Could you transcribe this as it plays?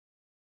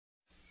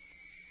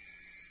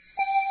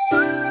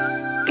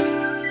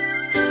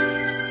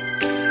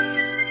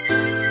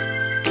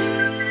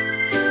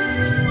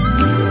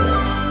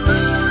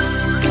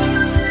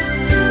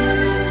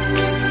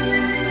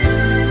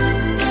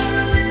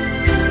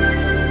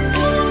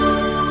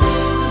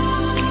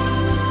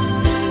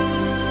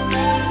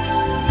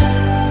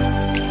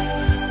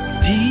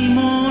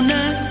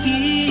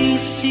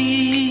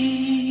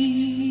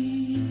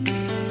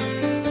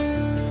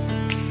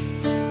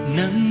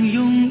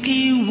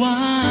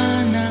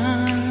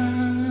liwanag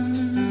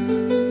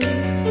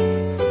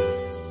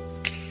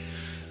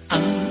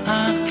ang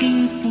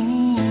aking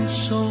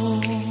puso,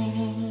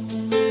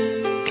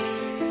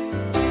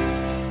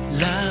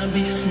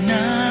 labis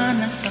na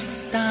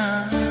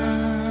nasaktan.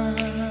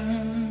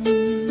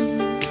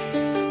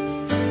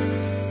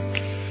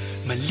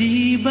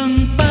 Malibang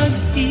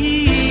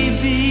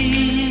pag-ibig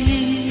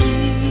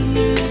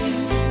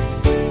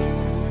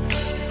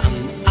ang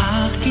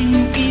aking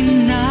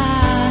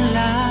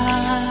inalay,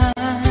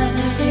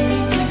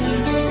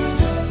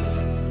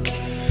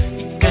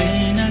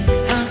 ika'y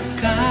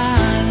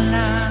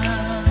nag-akala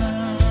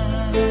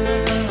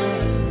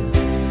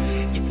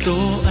ito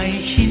ay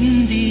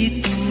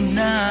hindi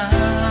tunay.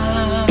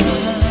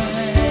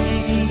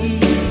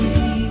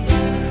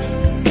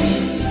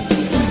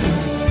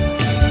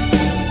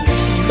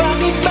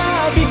 Bakit ba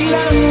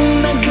biglang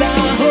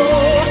naglaho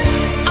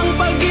ang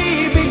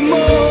pag-ibig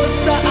mo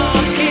sa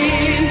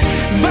akin?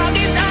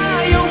 Bakit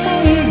ayaw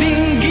mong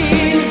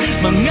dinggin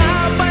mga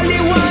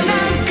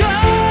paliwanag ko?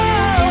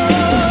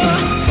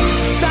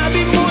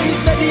 Sabi mo'y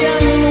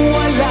sadyang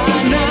wala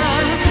na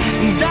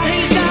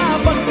dahil sa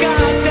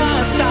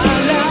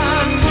pagkakasala.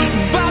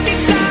 Bakit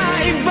sa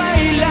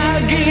iba'y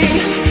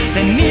laging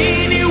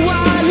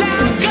naniniwala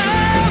ka?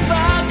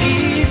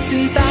 Bakit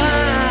sinta?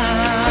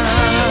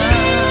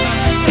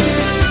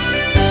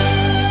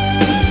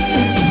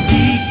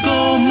 Di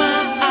ko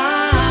maamin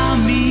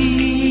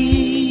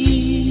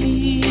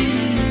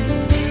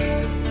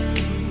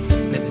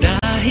na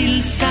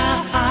dahil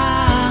sa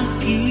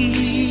akin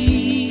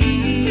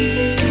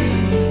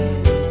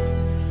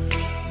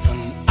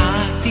ang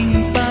ating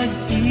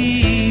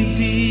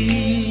pag-ibig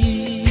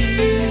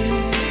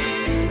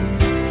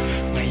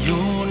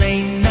ngayon ay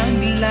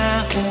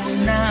naglaho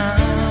na.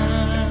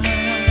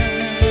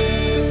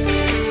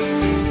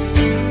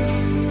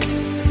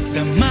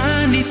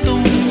 Dama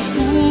nitong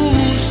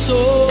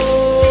puso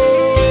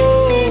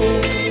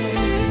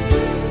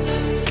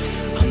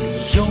ang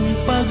iyong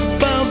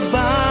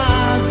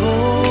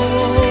pagbabago.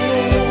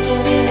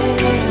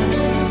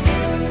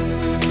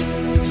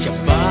 Siya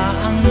ba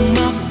ang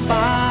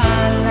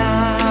mapala?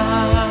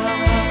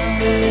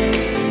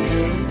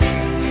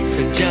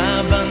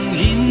 Sadya bang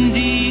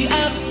hindi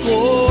ako?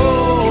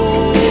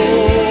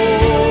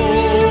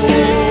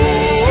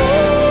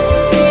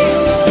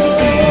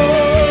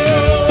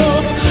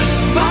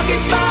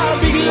 Bakit ba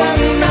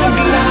biglang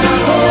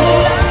naglaho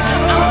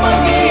ang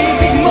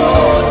pag-ibig mo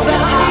sa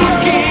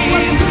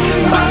akin?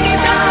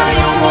 Bakit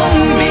ayaw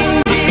mong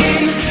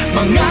dinggin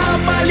mga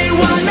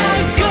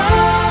paliwanag ko?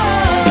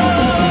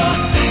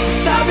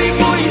 Sabi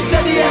mo'y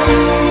sadyang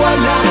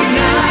wala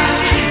na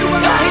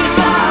dahil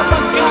sa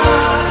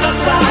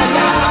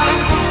pagkakasala.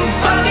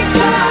 Bakit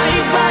sa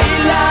iba'y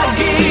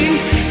laging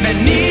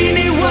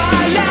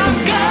naniniwala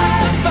ka?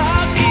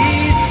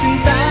 Bakit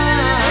sinta?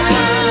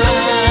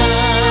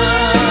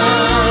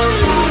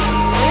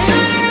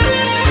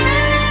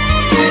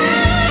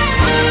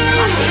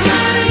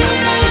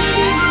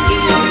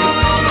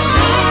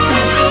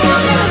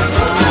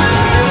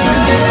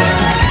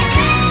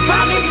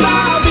 Bakit ba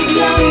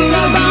biglang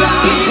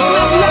naglaho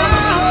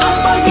ang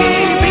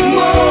pag-ibig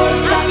mo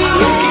sa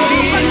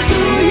akin?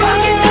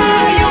 Bakit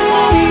ayaw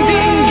mong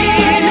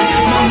dinggin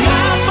mga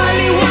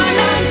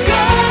paliwanag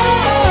ko?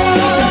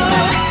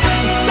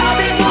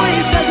 Sabi mo'y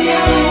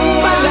sadyang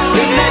wala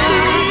na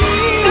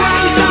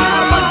dahil sa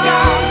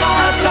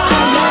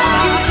pagkakasala.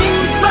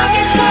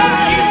 Bakit sa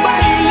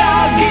iba'y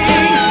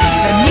laging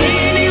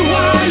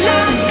naniniwala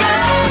ka?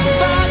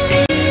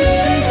 Bakit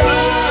sinta?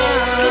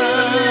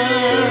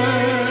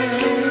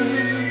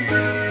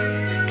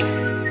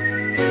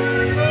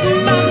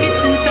 Bakit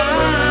sinta?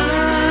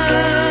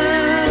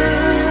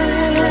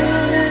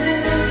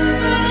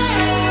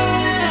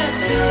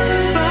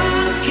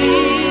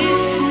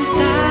 Bakit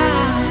sinta?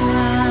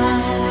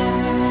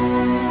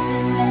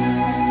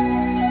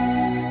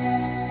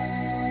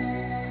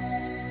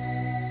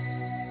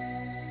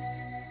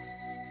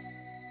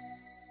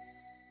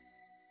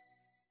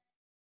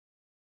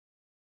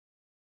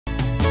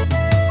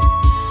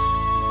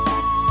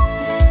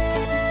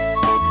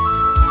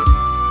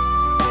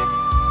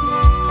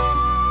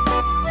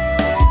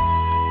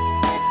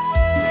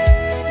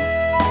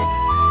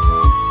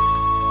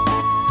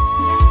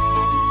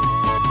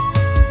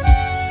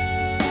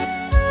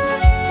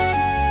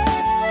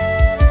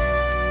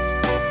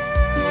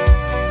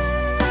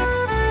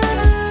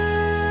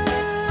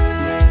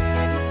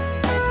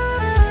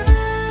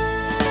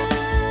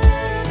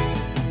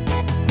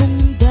 Kung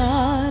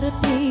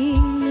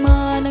darating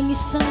man ang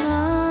isang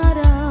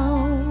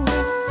araw,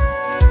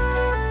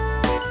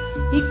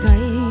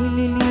 ika'y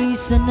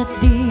lilisan at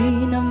di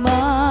na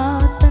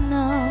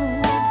matanaw.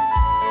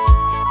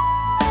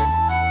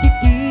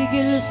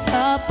 Titigil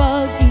sa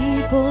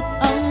pag-ikot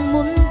ang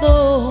mundo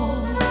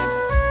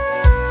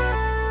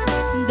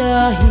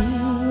dahil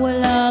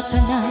wala ka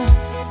na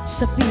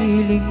sa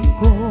piling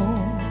ko.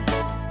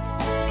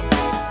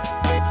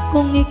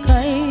 Kung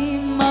ika'y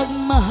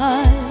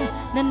magmahal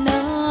na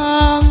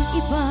ng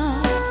iba,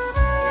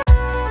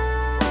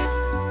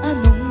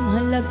 anong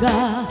halaga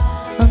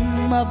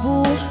alagaan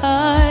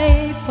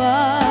mabuhay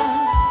pa.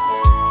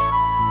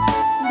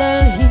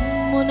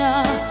 Dalhin mo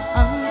na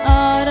ang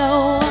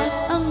araw at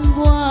ang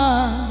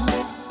buwan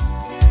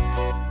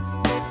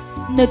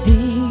na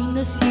di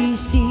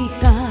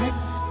nasisikat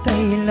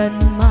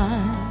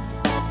kailanman.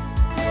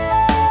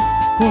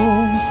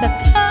 Kung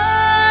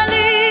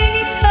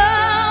sakaling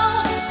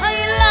ikaw ay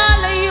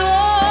lalayo,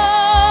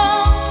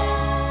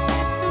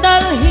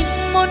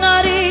 dalhin mo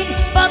na rin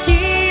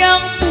pati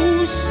ang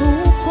puso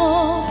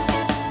ko.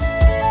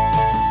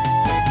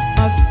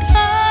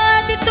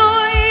 Pagkat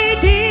ito'y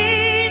di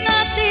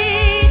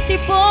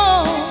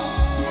natitipon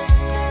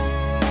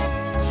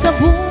sa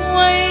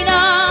buhay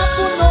na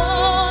puno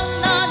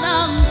na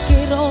ng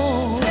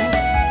kirot,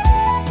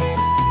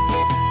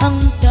 ang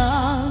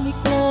dami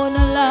ko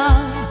na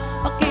lang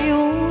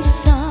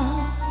pakiusap.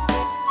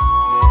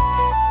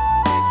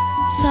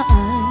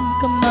 Saan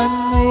ka man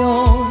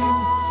ngayon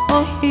o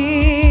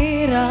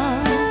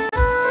hirap,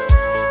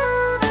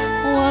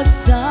 huwag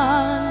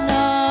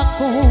sana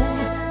akong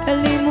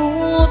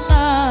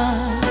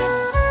kalimutan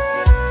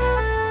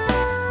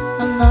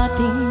ang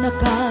ating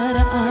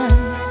nakaraan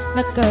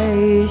na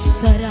kay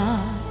sarap.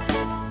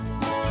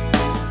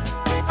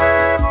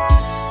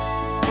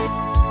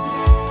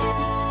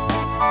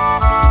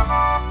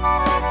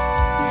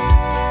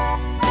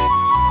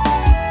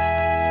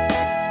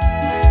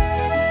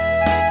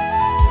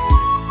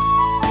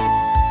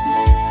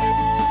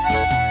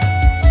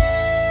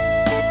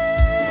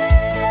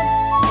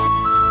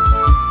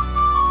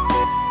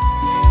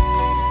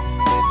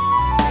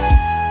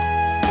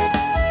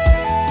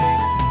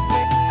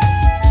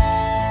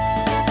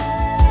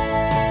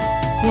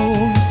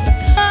 Kung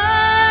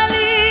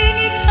sakaling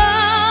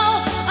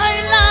ikaw ay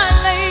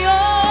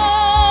lalayo,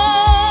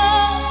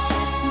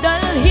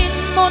 dalhin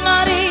mo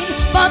na rin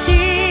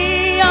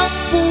pati ang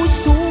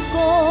puso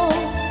ko.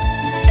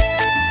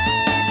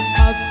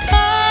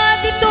 Pagkat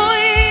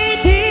ito'y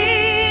di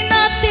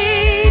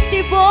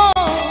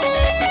natitibok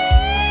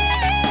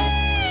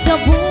sa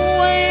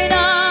buhay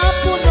na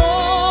puno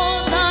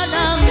na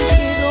ng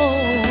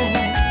kirot,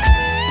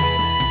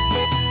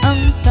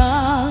 ang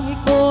tangi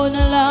ko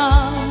na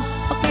lang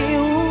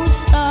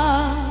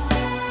pakiusap.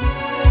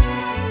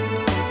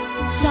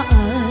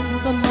 Saan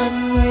ka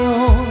man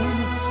ngayon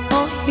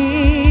o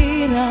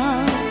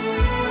hirap,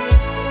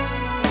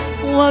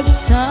 huwag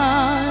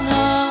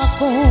sana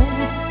akong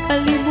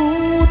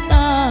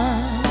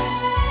kalimutan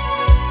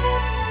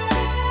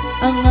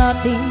ang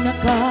ating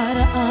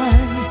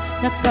nakaraan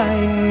na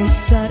kay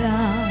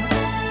sarap.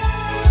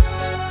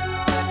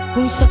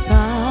 Kung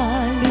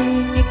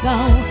sakaling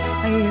ikaw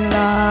ay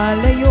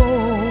lalayo,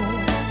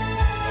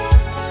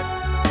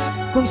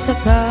 kung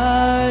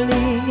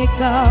sakaling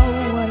ikaw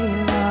ay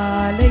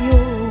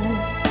lalayo,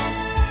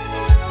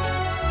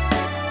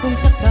 kung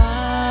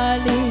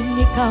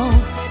sakaling ikaw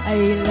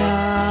ay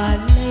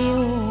lalayo.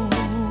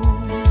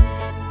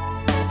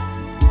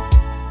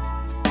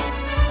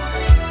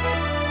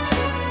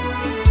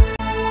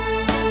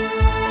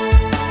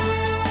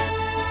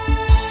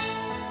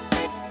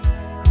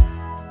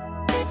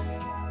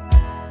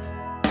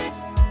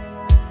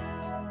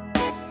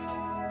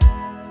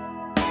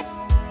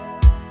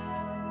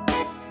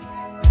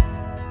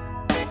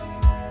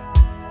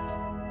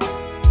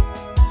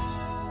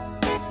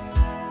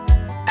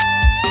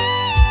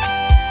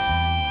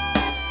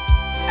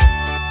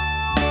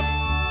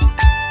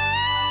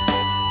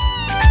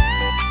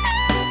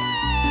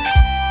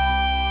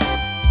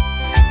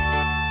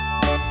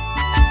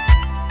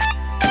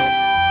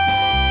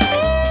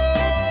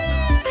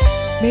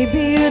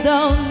 Maybe you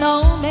don't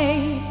know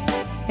me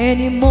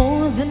any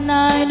more than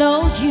I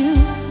know you,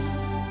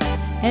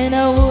 and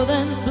I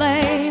wouldn't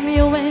blame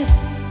you if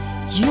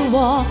you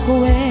walk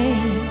away.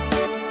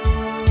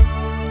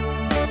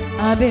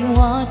 I've been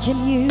watching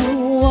you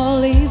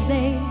all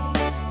evening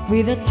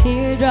with the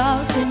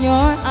teardrops in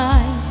your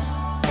eyes,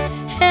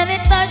 and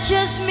it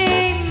touches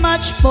me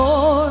much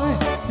more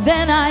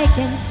than I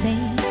can say.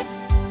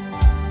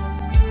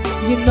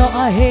 You know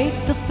I hate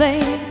to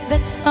think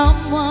that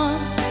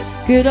someone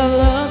could have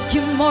loved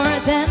you more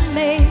than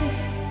me,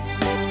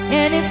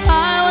 and if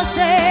I was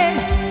there,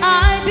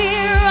 I'd be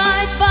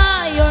right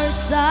by your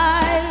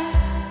side.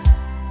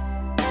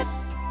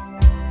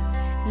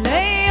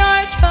 Lay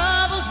your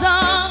troubles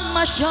on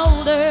my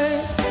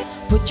shoulders,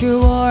 put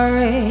your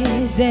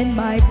worries in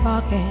my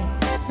pocket,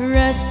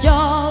 rest your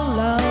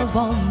love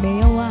on me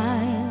a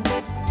while.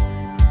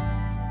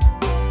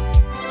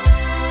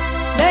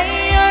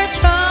 Lay your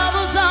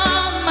troubles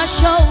on my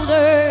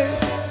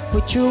shoulders,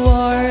 put your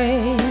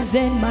worries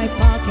in my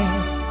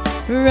pocket,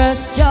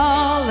 rest your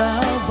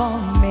love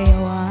on me a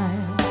while.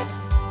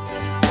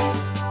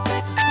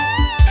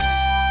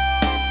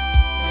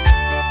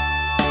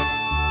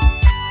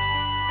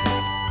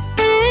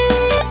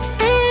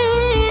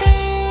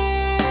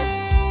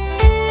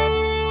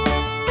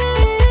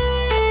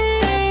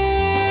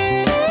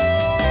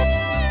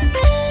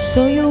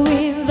 So you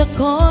in the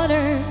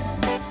corner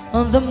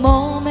on the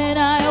moment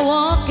I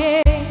walk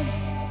in,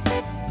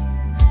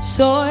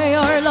 saw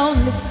your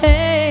lonely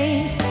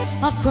face,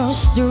 I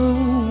across the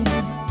room.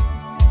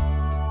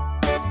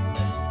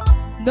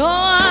 No,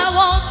 I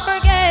won't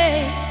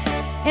forget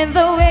in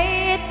the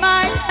way it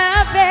might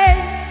have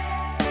been.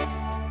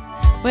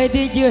 Why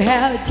did you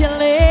have to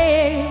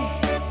leave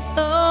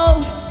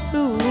so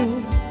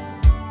soon?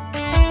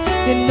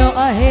 You know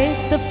I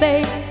hate the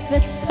fact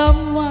that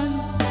someone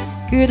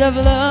could have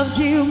loved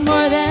you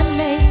more than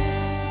me.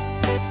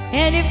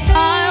 And if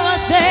I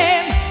was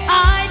them,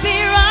 I'd be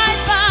right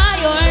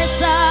by your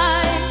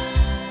side.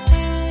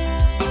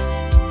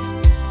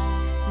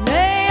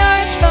 Lay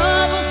your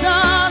troubles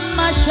on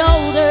my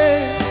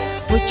shoulders,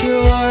 put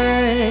your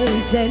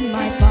worries in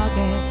my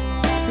pocket,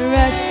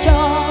 rest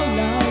your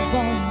love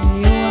on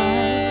me a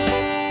while.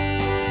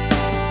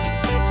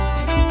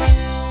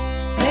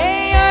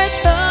 Lay your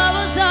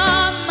troubles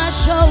on my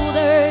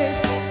shoulders,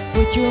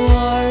 put your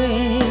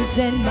worries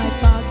in my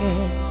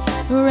pocket,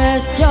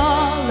 rest your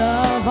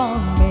love on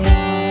me.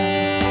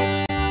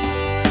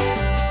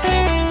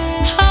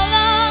 How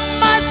long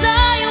must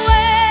I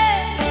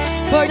wait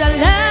for the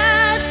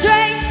last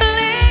train to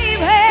leave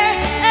here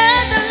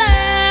and the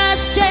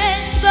last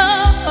chance to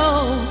go?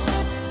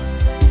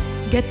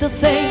 Get to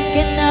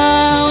thinking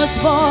I was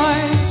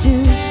born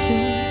too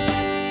soon.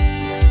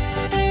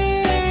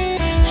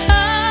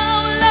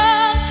 How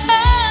long,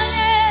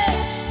 honey,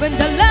 when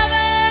the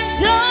loving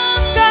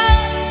don't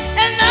come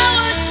and I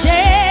was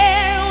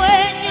there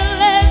when you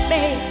left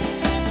me?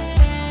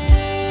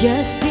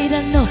 Just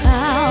didn't know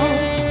how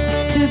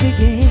to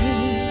begin.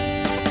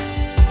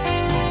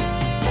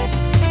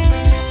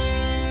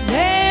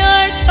 Lay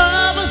your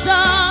troubles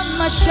on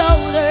my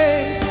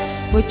shoulders,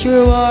 put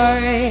your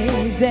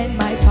worries in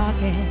my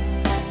pocket,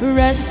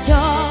 rest your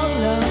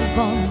love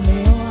on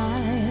me a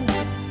while.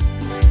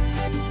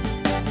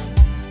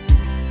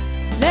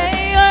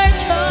 Lay your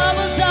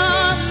troubles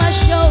on my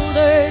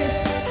shoulders,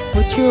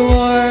 put your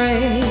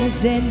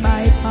worries in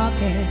my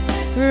pocket,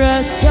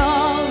 rest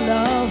your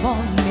love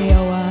on me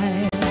a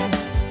while.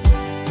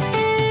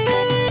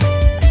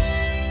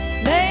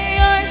 Lay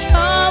your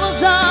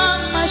troubles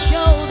on my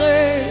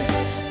shoulders,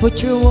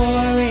 put your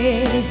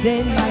worries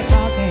in my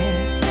pocket,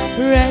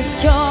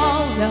 rest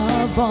your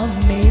love on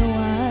me a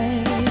while.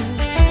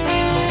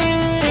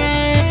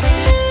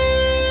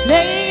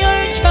 Lay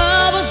your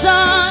troubles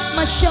on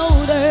my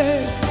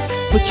shoulders,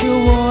 put your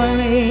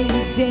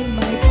worries in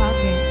my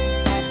pocket,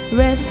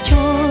 rest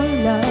your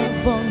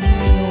love on me a while.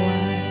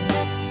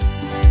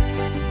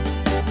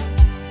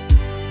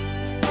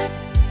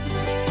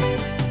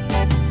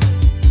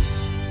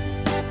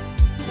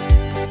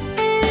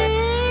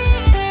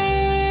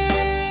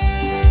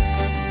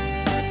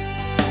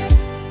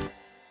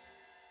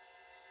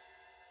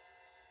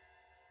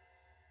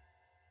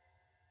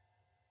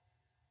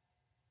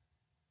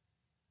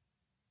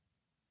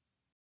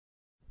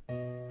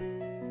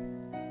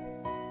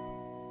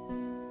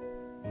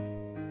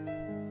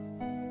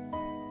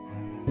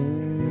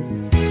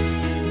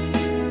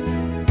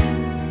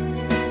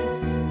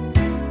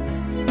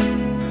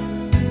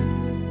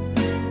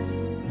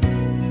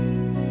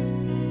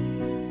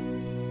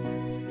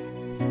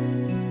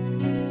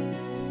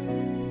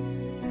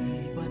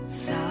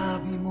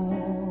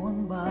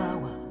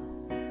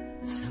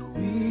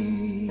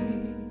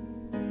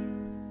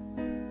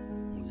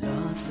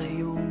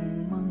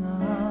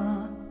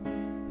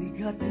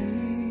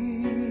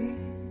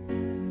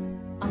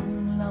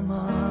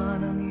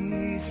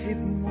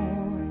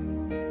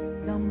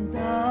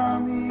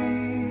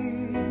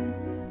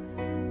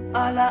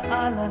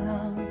 Alaala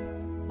ng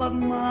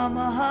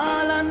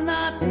pagmamahalan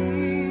natin.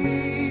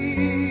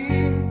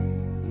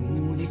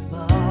 Ngunit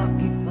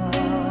bakit ba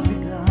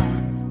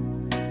biglang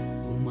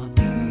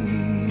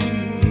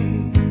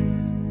umaibig?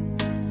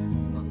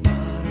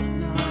 Pangarap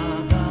na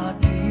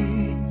dati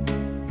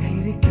kay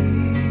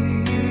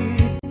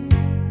likid,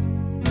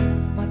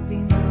 pati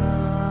na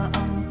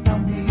ang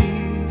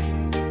tamis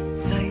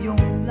sa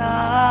iyong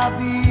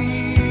labi,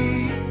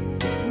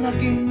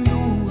 naging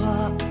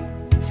luha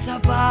sa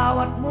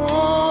bawat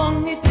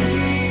mong ngiti.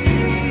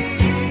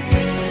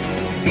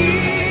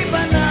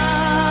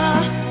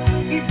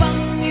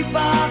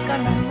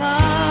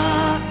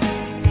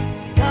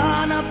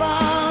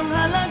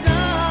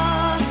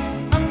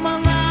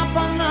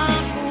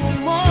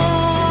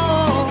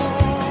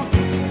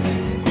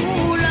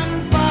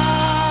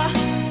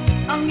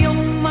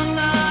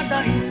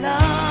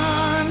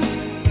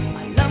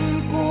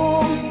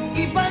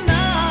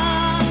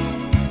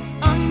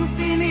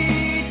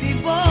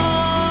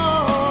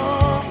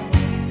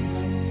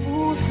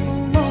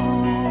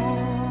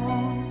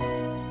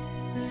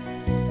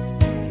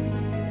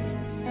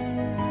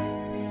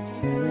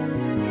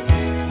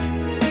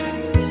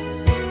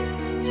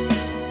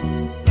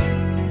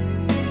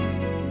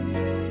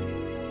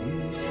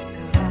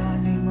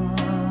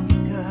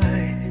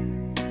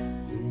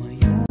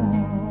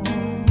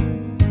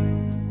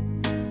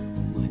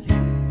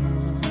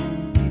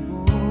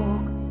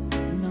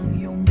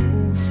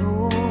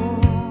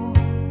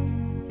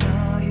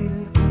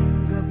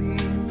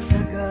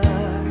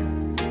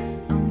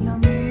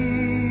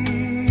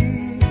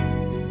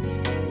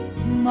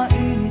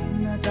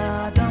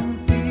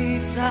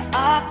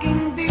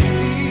 aking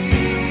dibdib.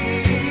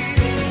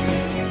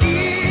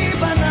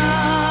 Iba na,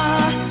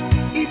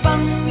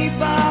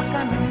 ibang-iba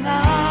ka na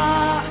nga.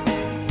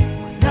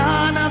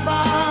 Wala na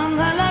bang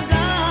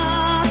halaga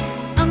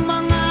ang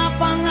mga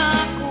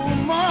pangako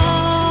mo?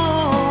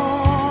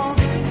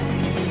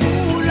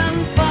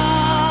 Kulang pa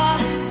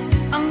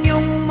ang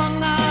iyong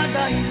mga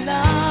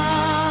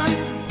dahilan.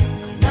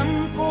 Alam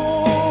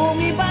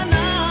kong iba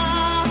na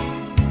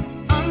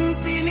ang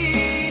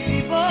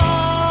tinitibok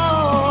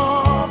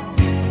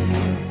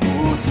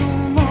puso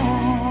mo.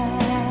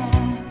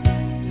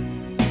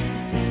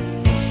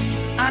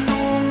 Ano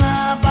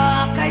nga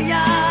ba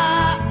kaya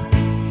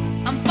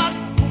ang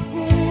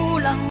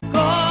pagkukulang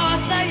ko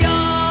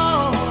sa'yo?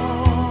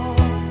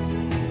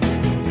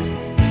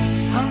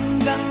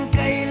 Hanggang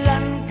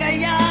kailan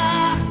kaya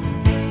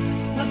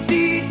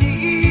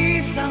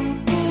magtitiis ang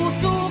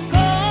puso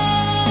ko?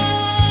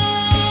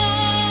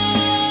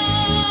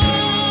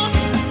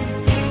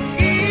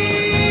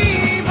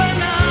 Iba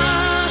na,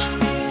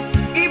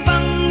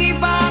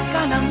 ibang-iba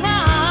ka na nga.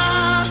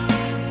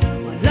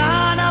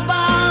 Wala na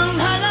bang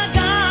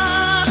halaga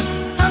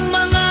ang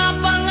mga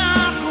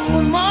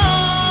pangako mo?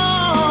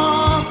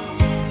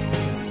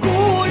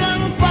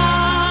 Kulang pa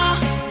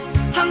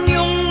ang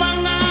iyong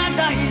mga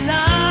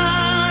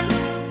dahilan.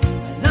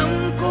 Alam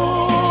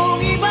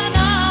kong iba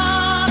na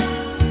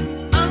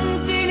ang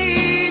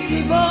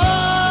tinitibok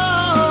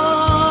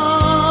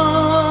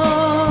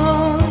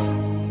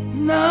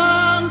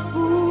ng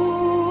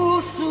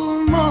puso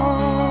mo.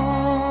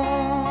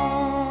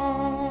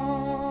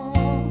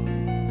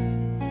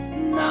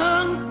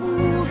 Ng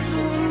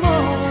puso mo.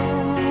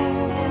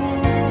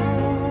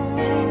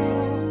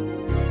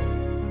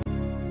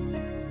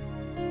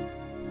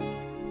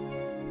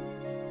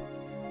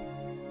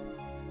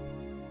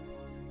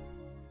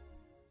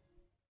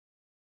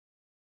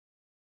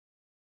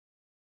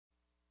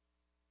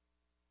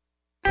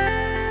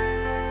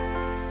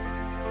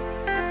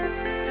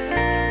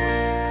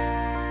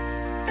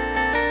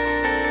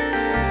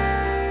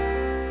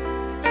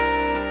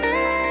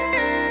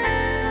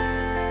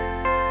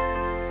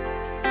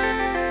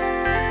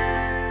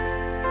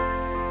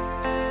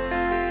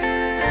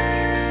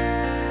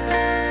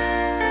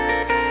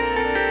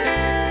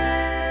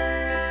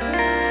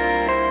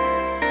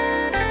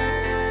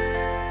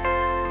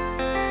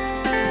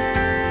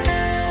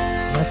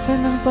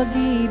 Nasaan ang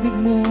pag-ibig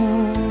mo?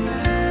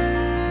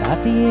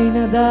 Dati ay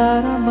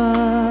nadarama,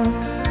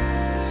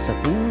 sa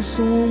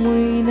puso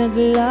mo'y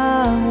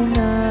naglaho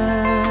na.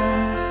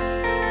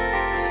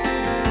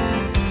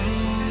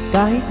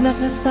 Kahit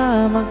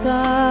nakasama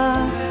ka,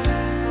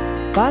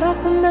 para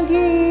kung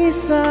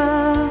nag-iisa,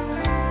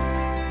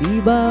 di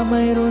ba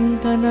mayroon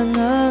ka na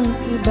ngang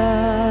iba?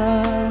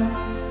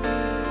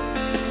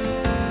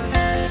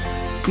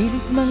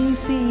 Pilit mang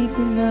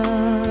isipin na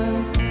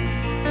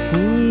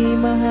tuw'y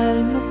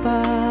mahal mo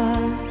pa,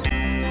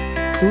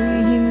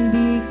 tuw'y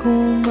hindi ko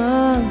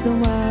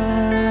magawa.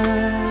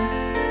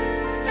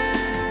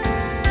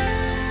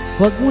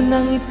 Huwag mo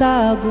nang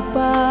itago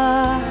pa,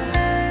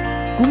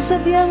 kung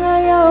sadyang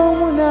ayaw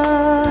mo na,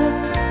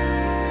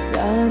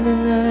 sana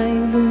nga'y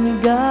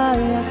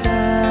lumigaya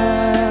ka.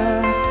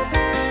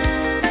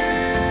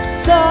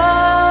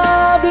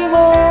 Sabi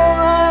mo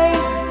ay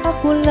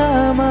ako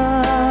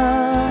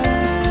lamang,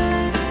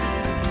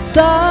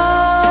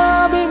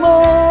 sabi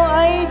mo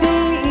ay di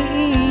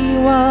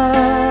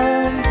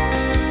iiwan,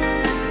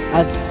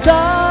 at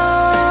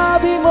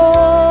sabi mo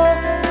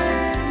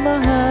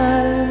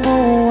mahal mo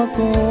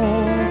ako.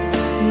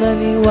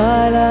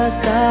 Naniwala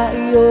sa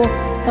iyo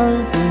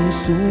ang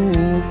puso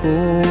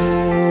ko.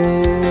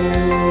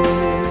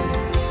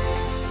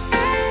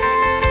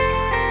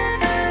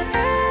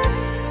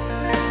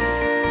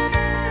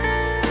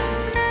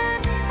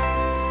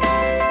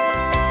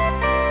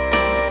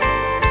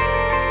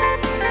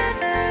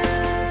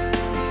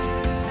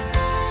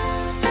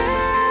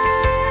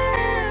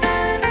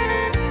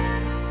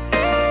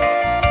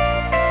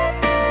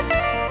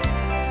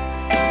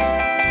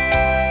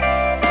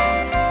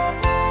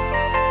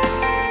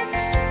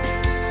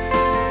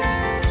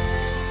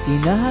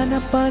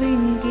 Hinahanap pa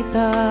rin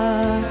kita,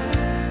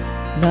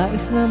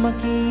 nais na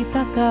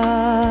makita ka,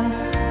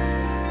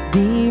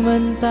 di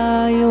man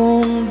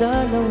tayong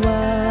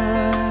dalawa.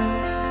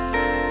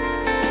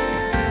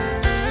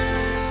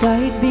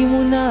 Kahit di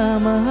mo na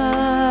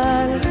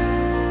mahal,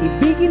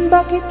 ibigin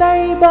ba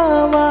kita'y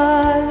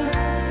bawal?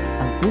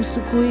 Ang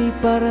puso ko'y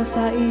para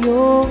sa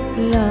iyo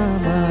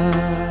lamang.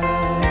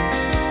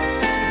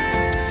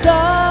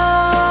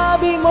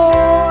 Sabi mo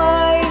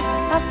ay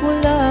ako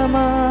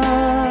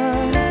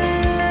lamang,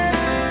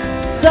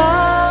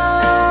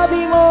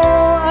 sabi mo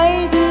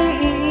ay di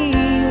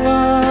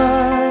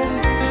iiwan,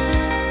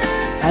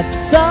 at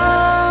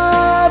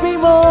sabi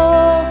mo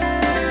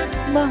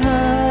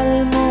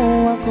mahal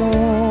mo ako.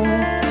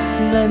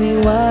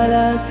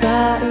 Naniwala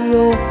sa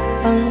iyo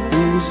ang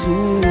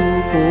puso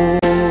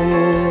ko.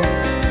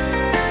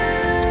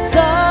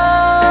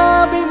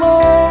 Sabi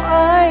mo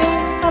ay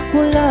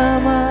ako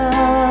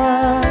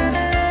lamang,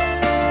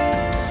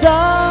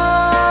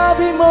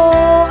 sabi mo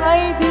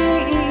ay di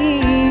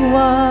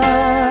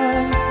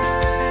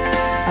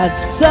At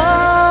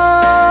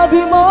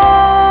sabi mo,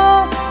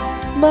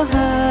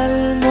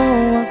 mahal mo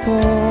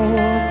ako.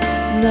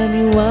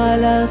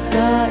 Naniwala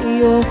sa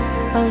iyo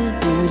ang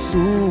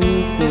puso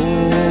ko.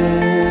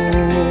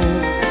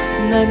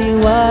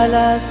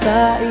 Naniwala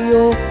sa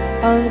iyo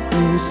ang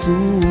puso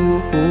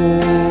ko.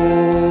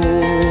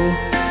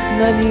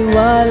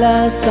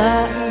 Naniwala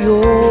sa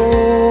iyo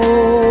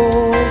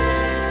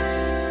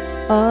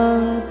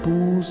ang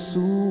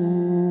puso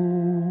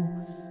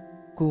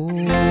ko.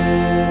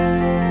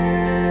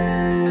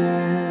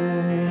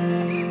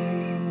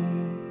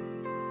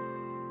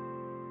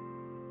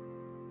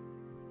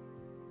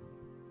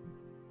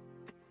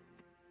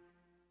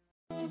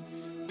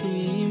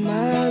 Di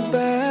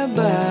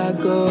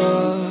magbabago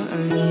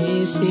ang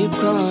isip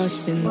ko,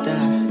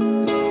 Sinta.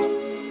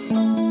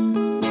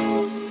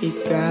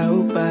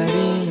 Ikaw pa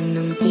rin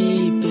ang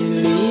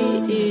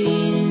pipiliin,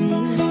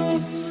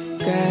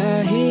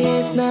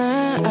 kahit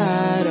na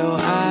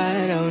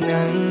araw-araw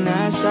nang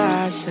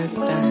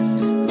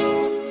nasasaktan.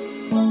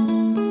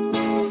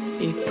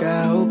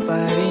 Ikaw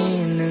pa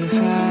rin ang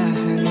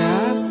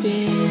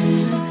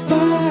hahanapin.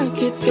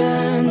 Bakit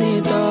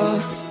ganito?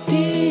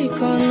 Di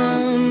ko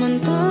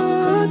naman to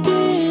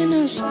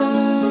ginusto.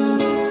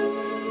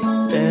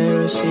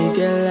 Pero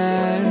sige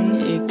lang,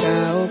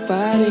 ikaw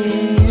pa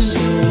rin.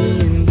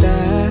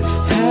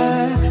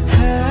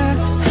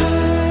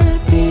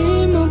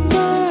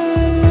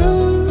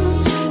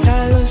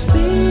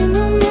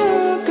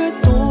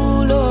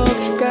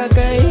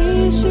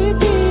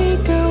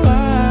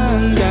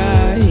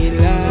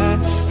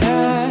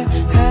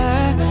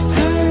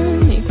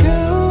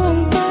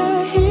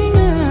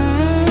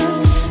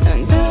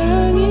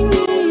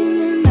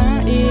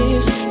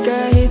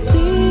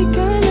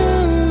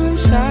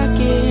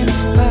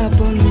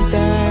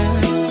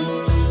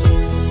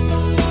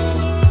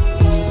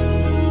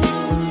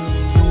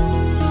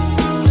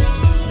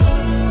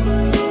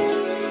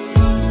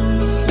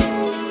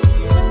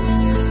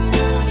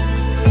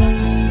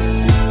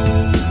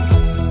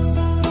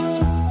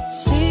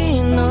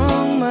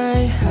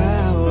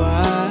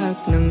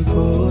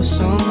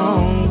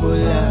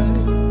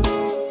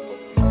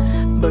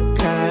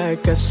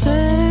 Kasi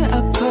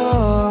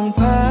akong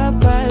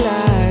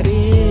papalarin,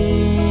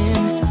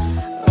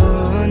 o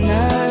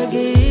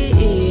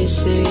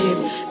nag-iisip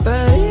pa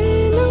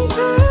rin ang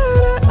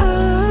paraan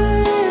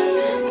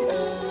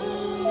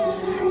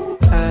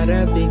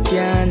para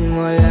bigyan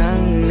mo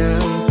lang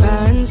ng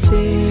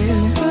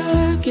pansin.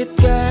 Bakit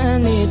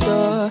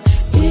ganito?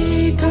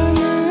 Di ka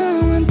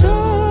naman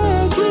to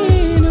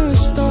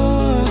ginusto.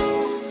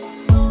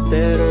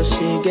 Pero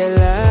sige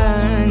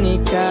lang,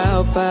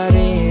 ikaw pa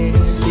rin,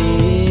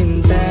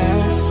 Sinta.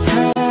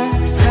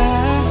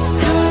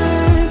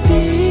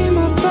 Di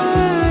mo pa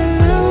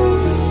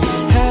alam,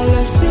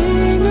 halos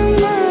di na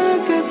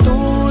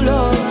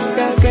makatulog.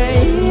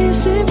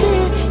 Kakaisip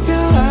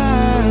ikaw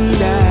ang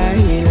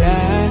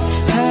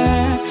dahilan.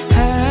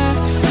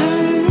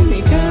 Ikaw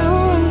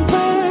ang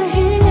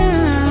pahinga,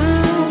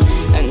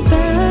 ang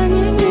tanging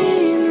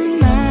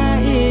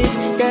ninanais,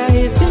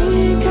 kahit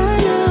di ka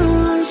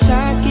naman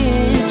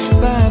sa'kin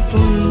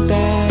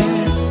papunta.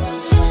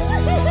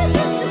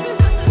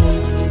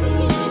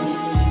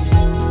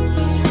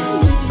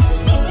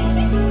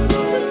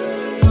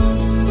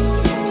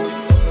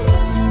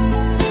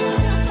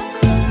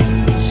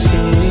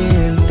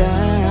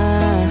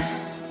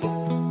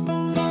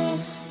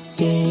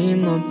 Di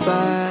mo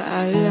pa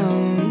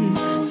alam,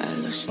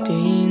 halos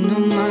di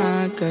na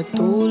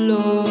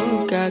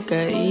makatulog.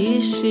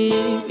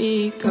 Kakaisip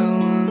ikaw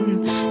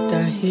ang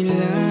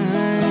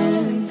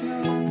dahilan.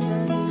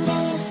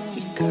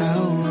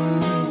 Ikaw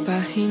ang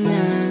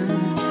pahinga,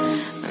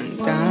 ang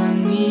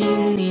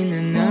tanging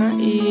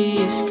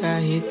ninanais,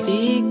 kahit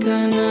di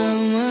ka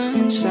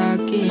naman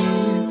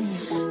sa'kin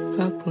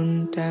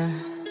papunta.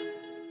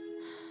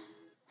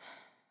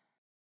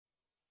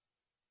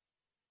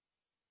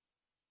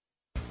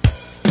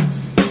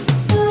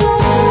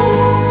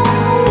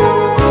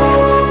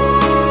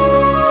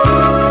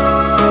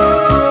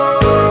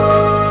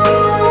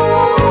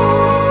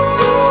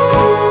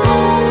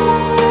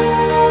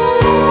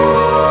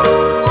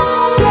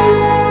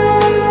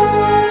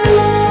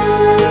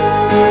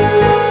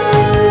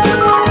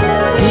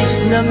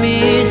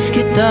 Miss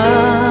kita,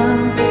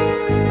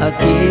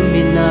 aking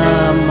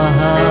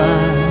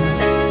minamahal.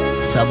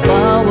 Sa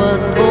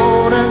bawat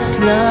oras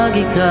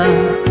lagi ka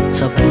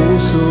sa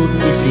puso't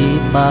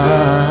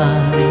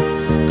isipan.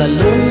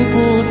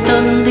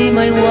 Kalungkutan di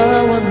may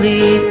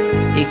wawaglit,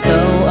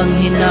 ikaw ang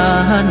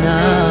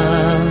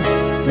hinahanap.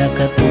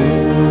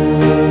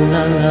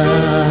 Nakatulala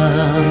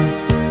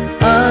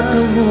at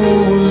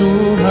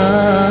lumuluha.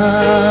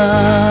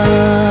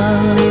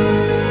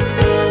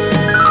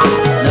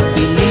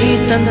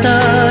 Napilitan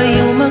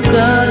tayo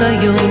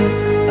magkalayo,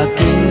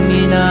 aking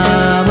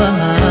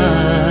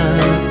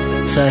minamahal.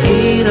 Sa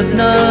hirap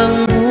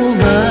ng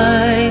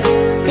buhay,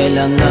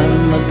 kailangan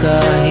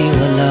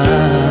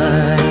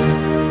magkahiwalay.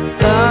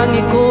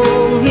 Tangi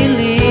kong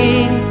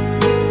hiling,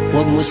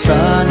 huwag mo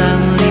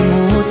sanang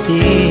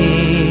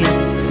limutin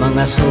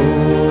mga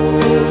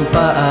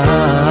sumpaan,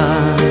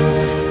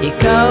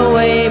 ikaw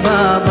ay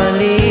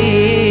babalik.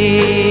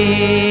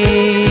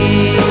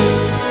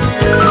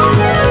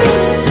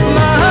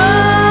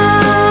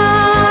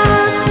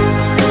 Mahal,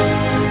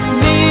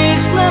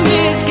 miss na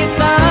miss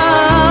kita.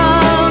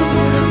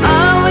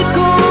 Awit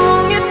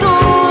kong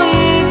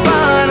ito'y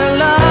para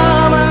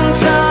lamang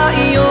sa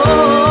iyo.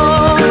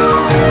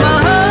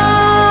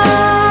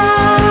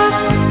 Mahal,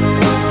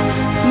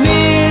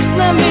 miss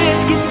na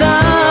miss kita.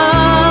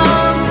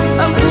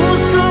 Ang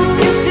puso't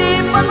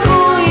isipan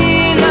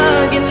ko'y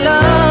laging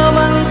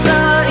lamang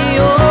sa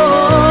iyo.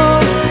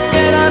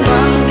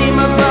 Kailanman di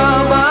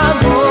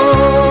magbabago,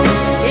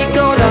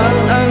 ikaw lang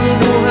ang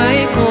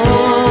buhay ko.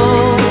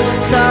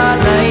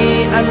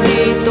 Sana'y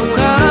andito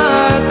ka,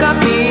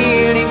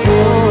 kapiling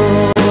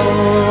ko.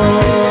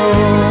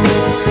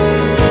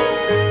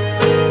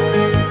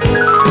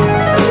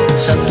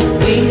 Sa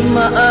tuwing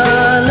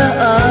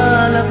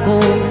maalaala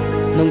ko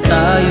nung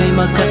tayo'y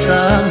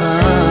magkasama,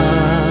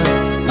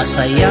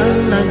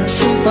 masayang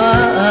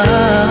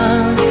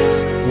nagsumpaan,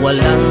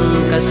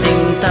 walang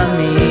kasing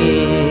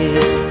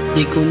tamis.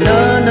 Di ko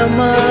na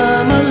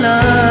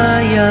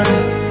namamalayan,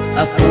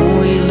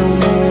 ako'y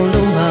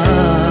lumuluha,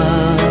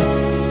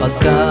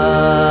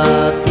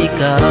 pagkat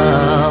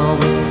ikaw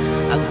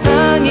ang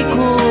tangi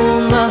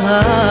kong mahal.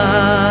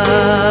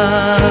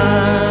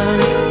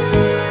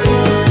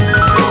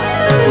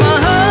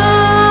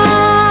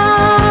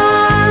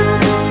 Mahal,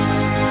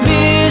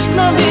 miss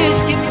na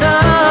miss kita.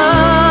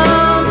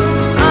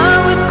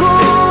 Awit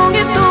kong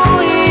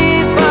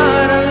ito'y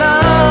para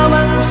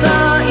lamang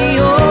sa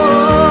iyo.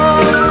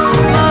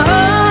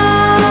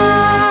 Mahal,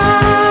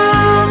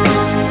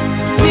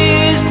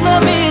 miss na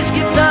miss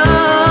kita.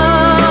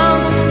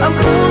 Ang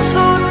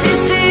puso't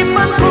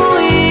isipan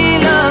ko'y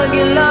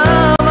lagi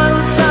lamang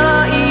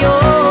sa iyo.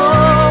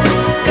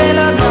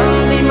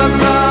 Kailanman di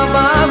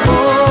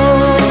magbabago,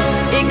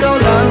 ikaw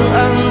lang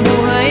ang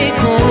buhay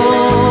ko.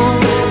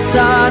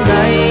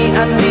 Sana'y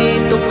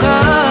andito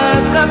ka,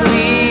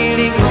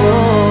 kapiling ko.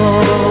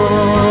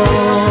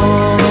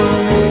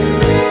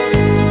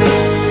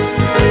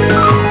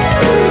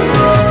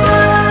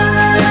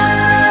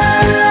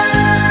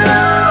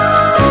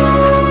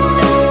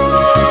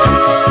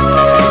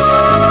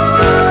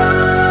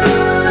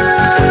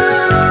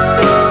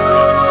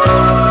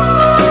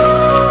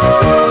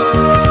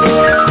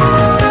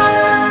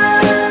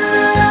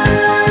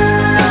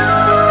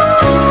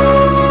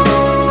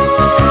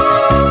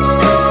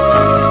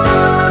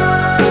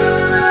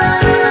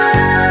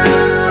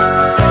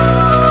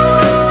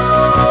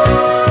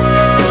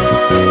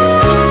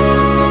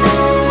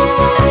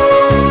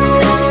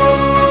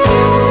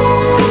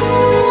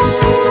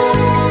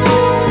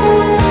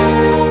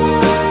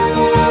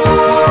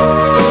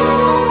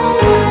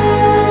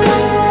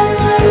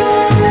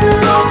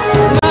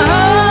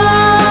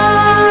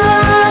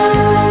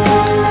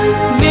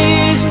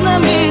 Miss na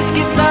miss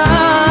kita.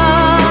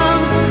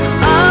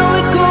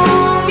 Awit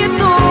kong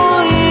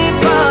ito'y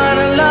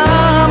para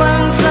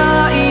lamang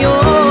sa iyo.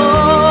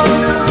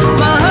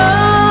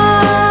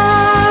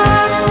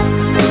 Mahal,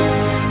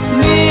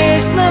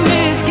 miss na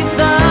miss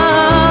kita.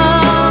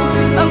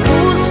 Ang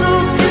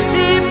puso't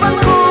isipan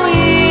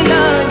ko'y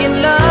laging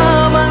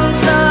lamang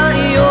sa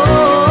iyo.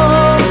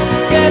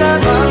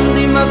 Kailanman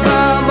di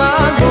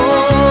magbabago,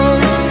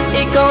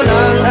 ikaw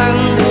lang ang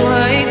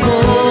buhay ko.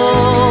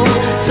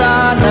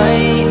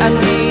 Sana'y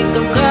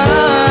andito ka,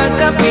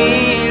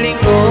 kapiling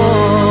ko.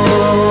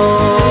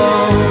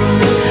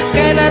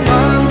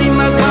 Kailanman di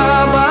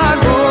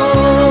magbabago,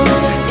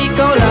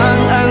 ikaw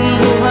lang ang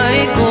buhay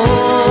ko.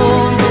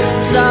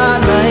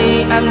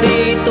 Sana'y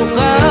andito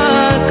ka,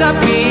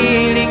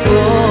 kapiling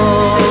ko.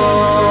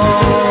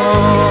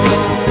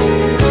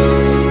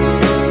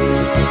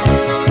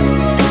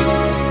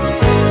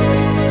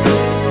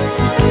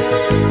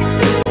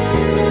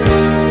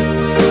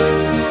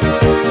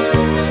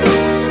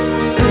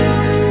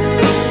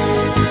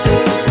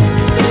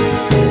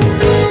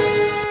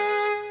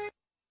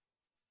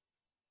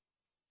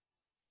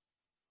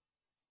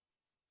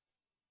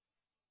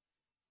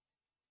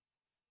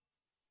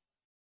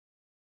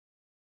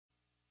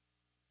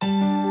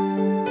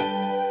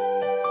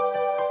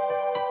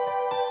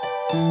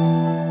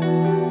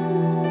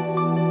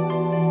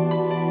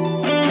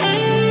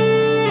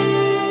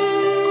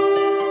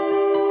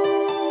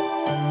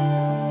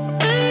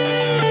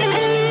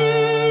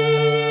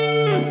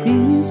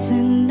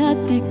 Minsan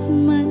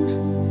natikman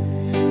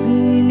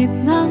ang init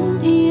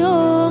ng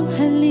iyong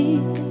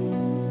halik.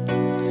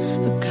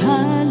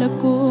 Akala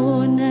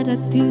ko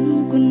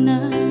narating ko na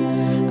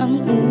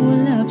ang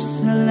ulap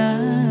sa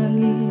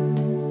langit.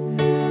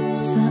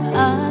 Sa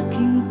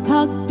aking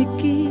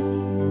pagpikit,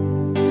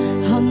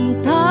 ang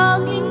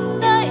tanging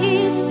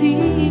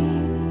naisip,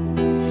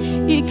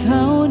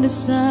 ikaw na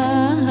sa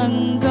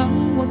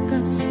hanggang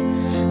wakas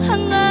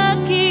ang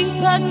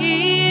aking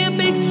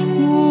pag-ibig.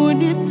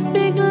 Ngunit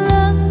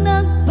biglang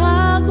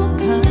nagbago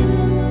ka,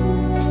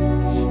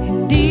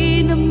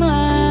 hindi na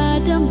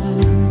madama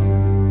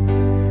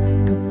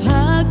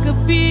kapag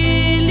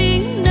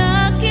kapiling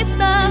na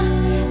kita.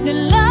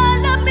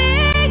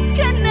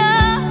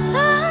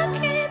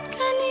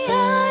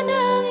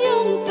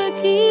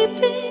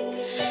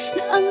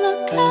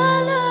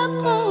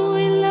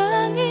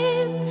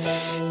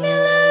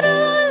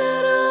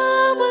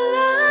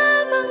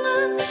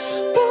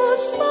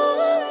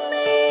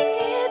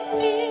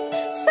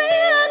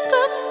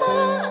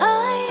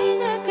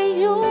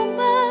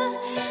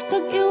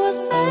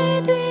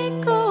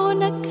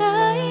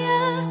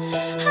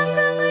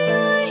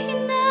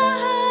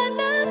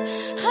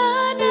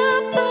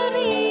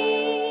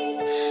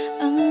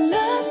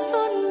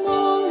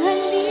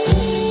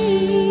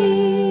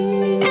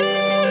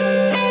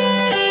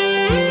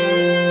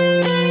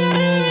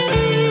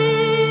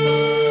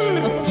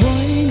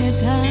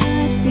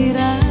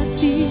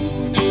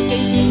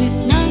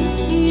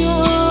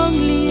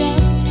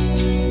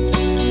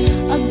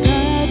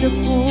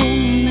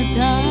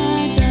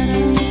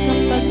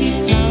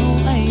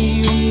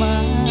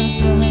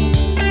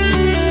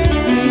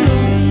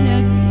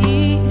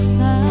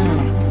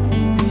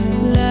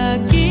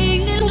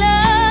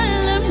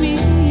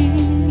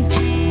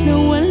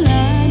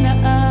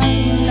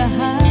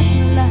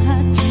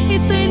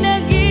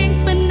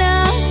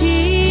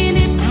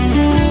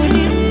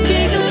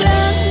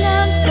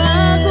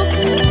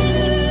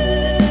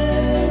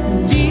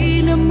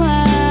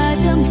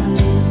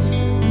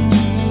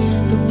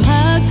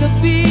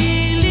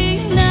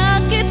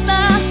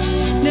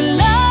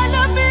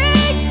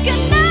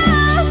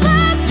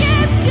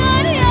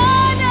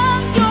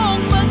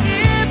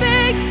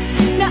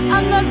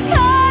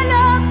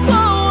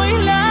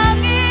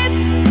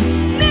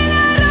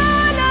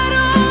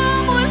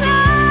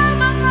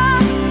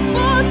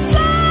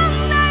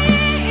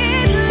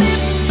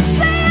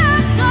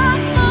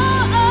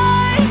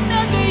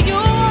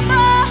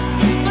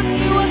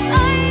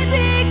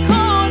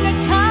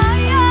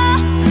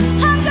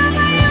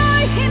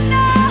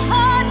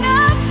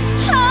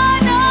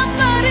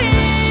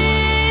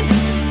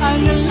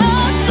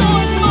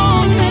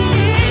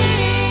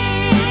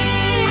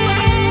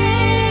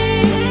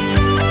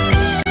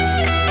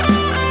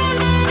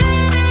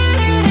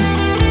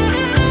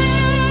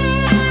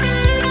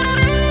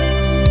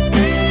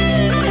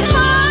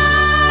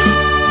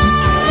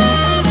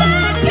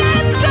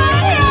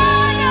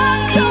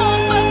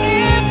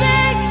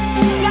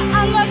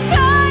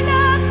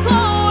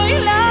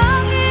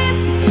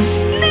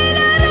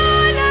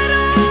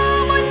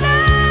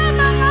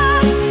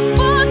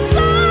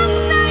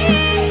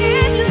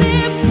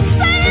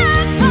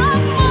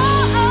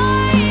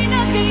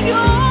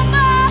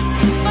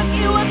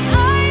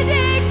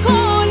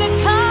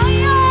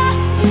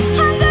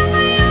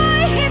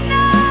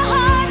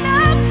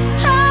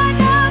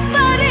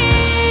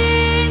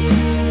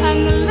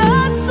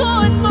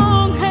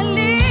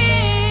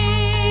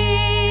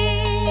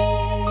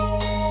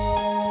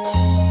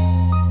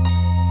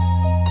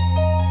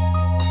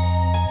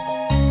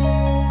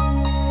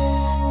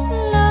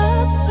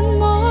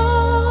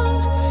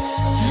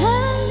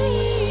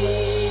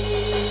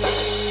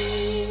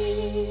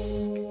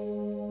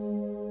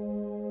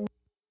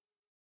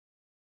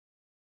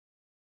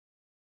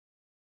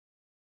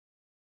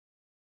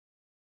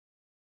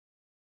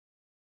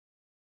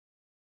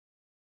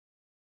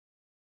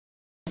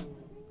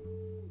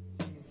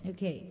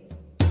 Okay.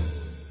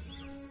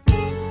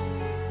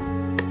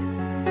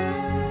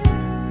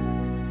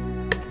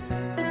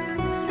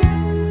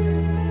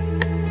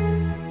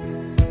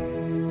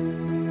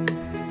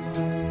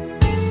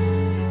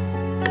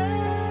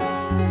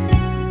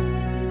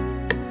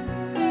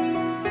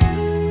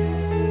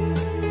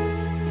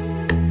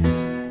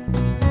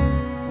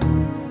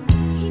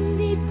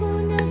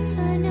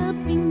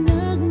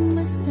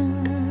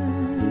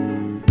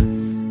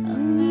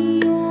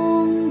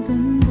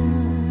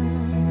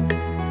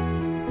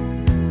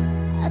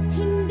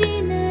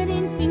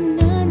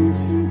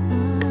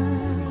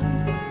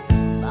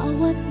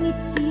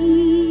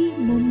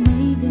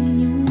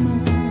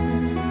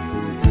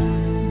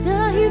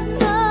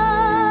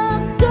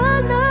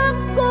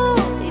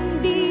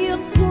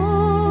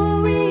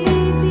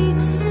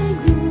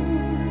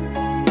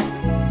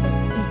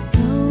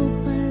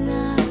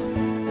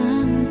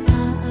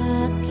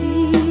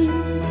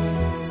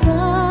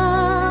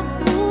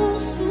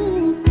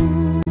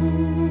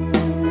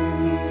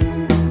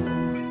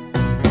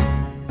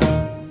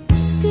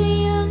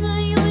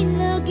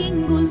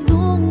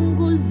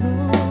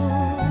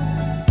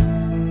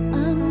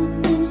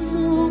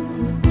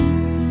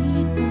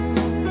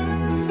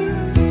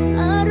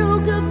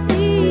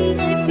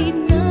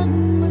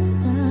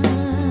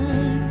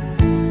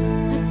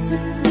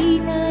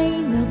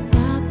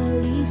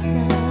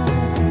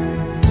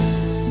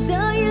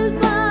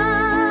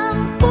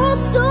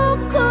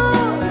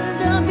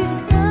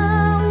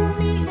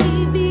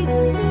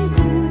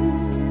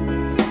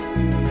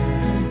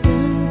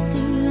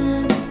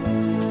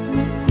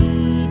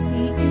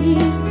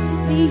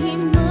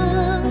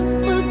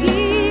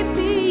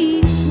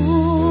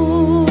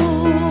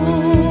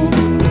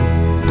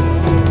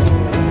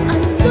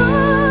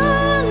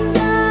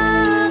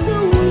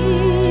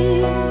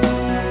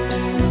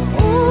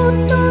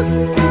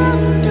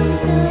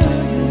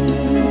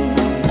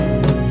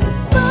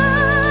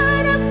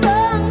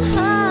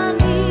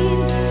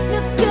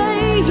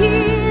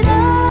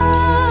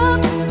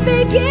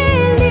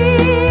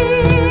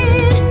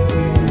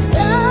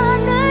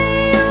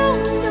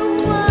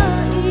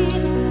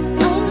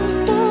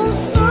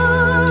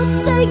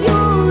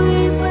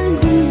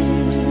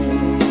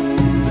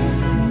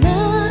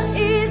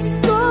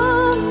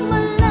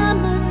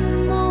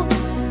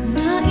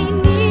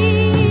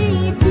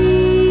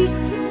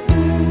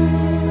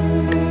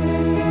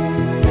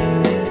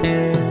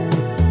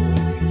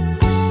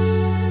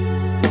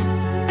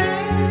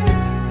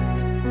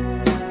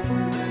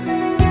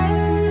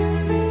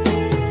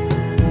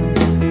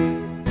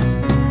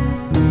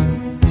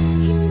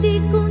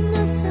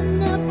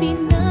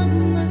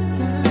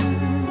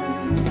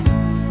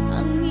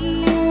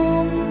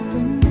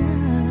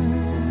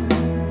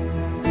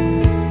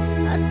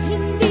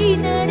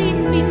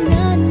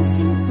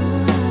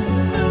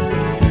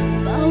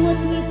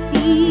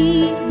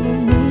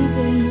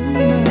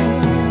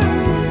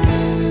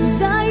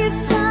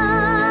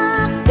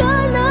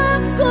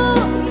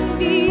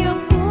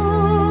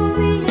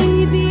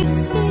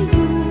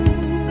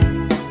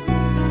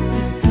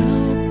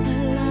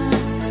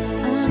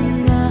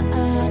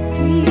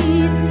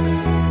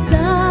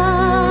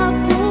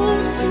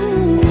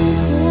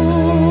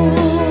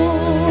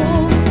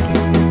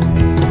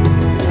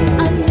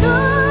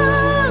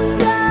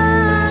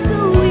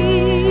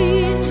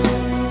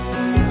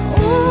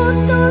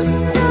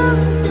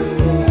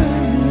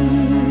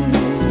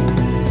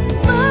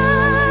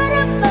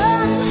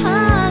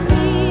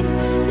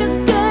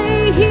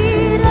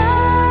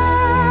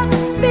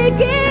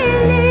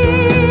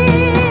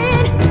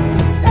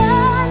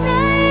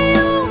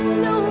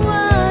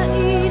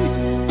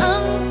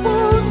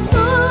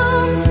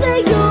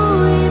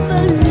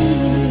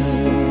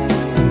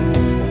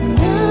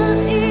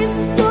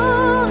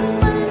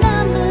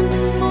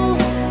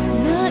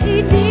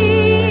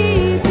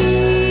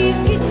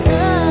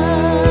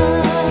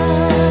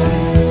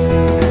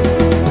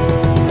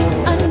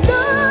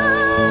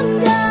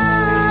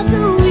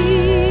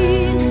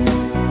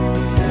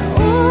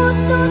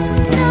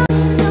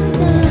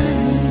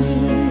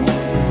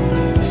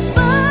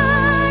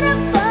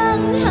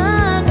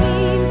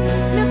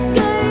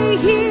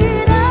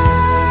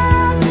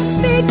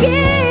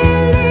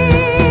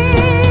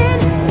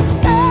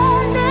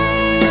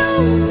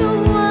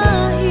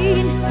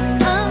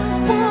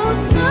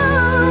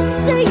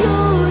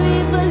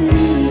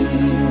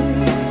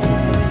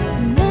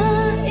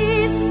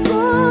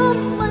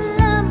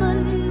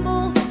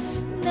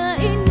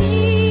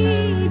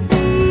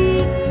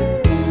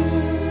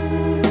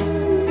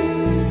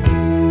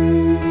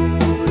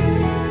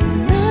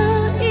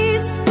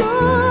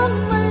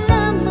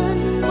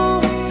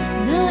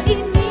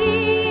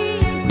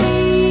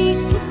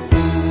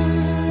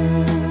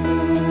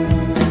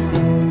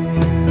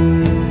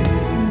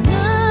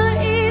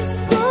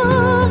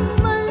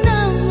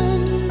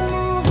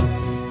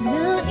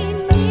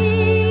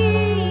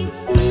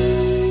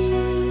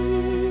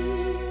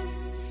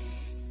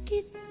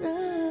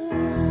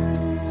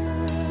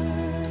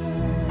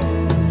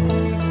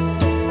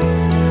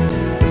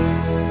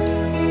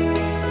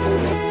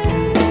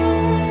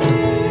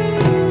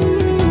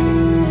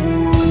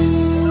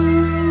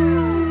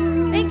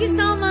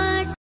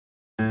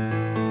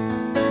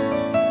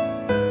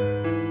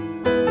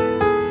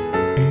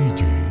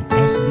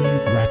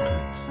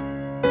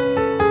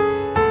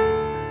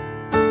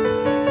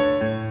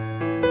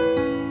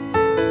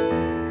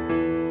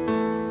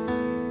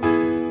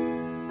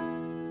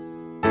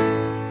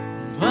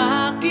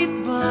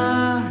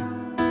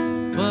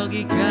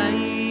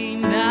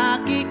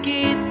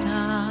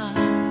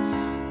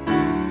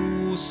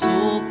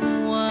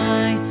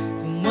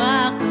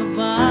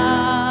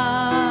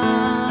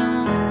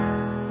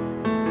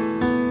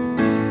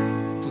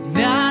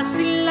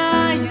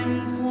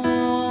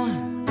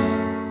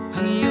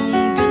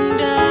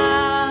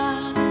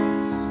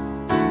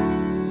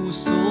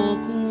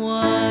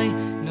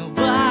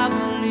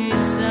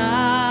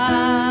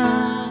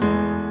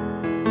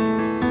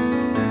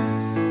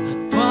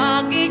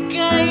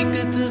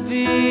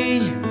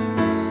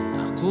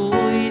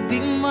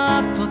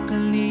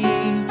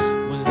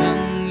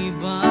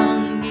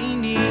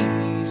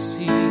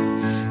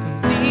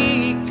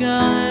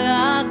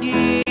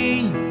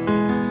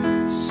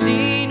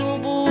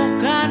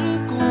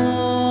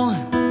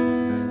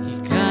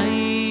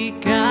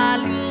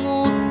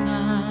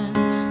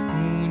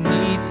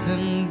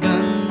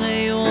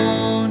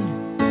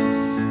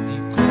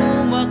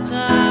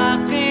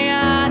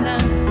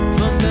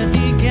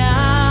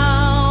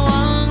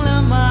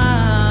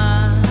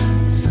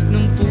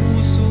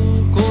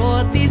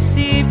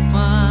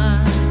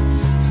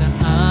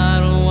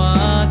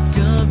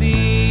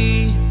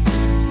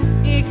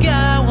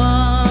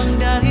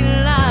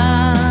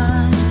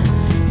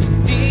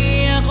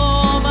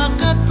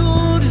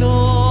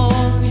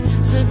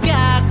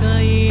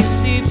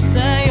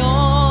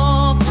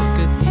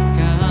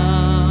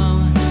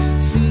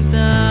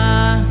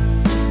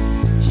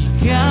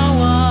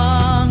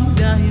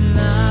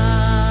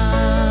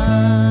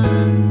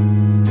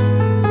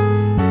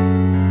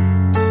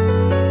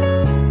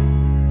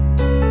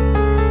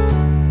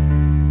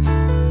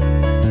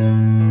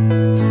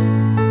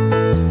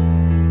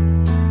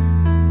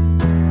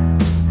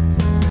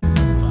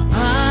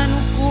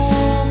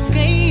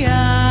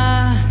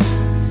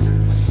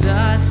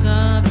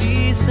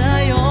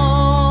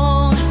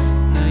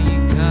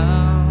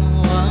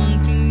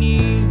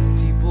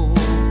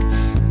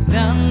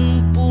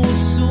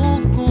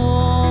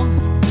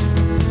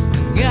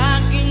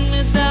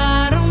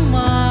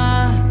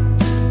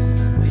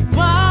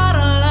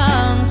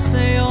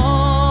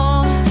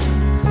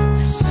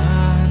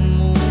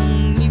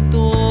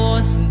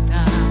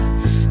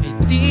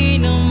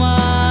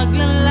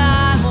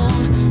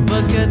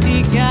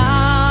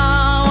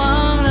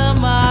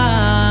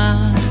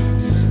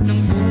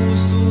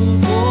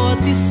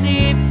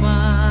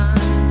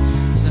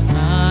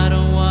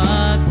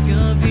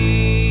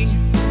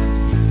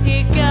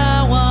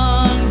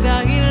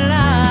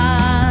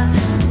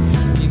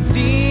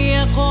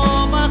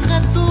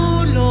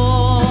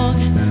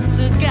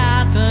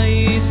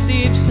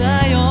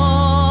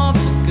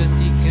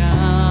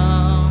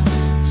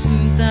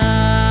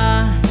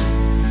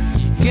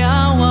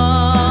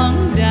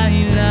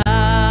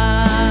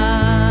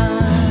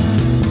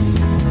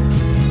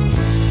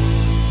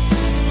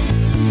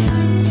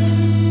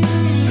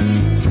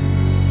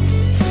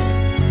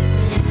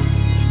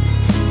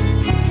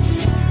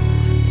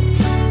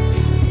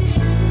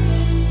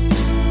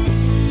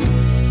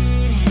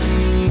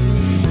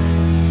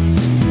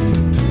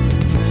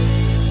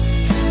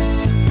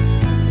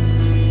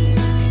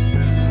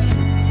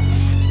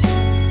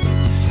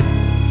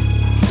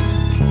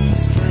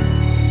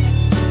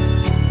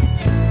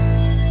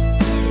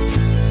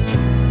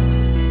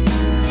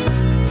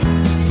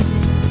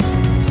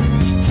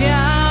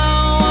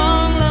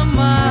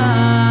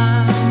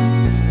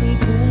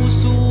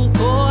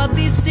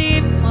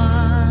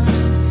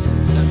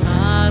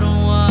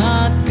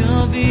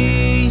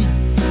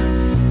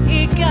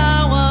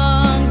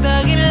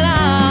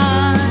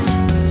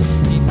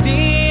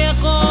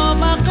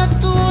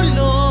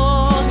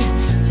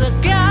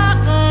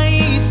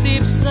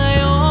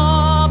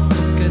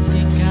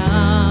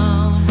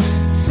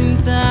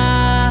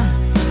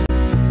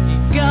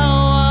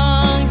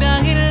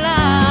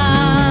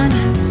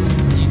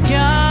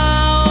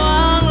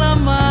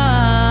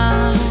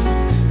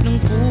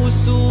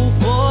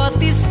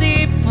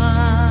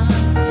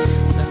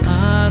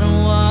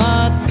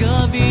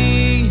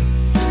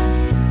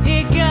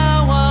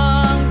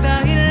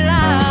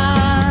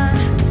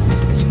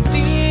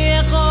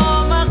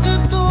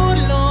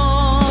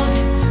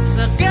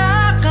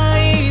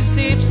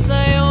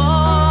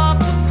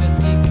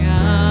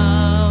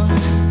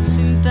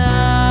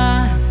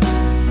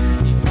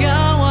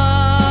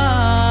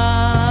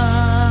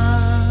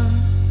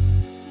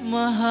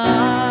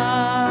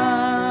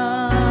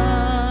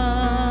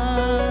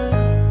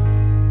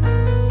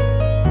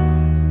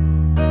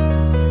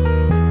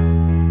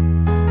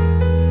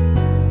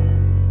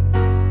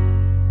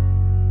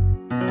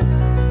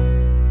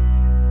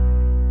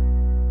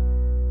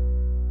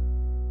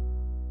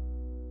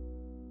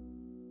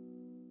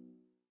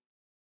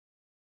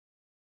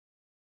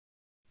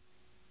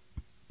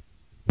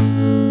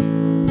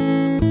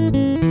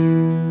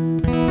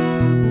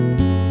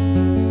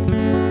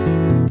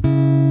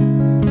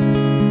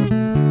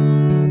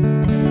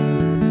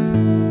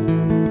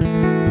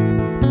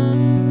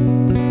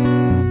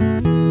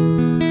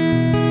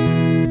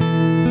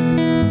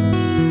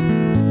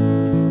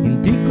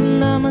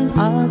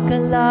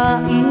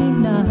 akalain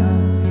na,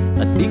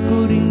 at di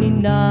ko rin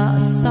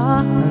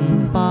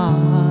inaasahan pa,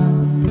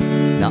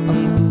 na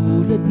ang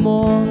tulad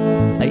mo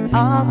ay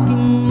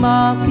aking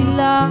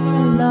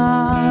makilala.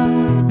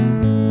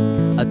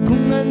 At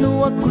kung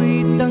ano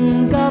ako'y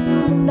tanggap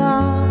mo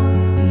na,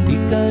 hindi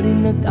ka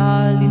rin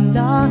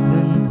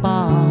nag-alinlangan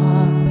pa.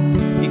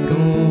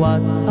 Ikaw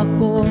at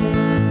ako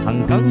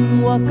hanggang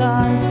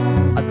wakas,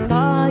 at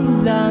tayo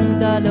lang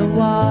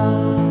dalawa.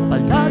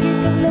 Palagi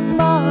kang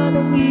laman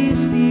ng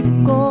isip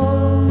ko,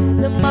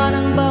 laman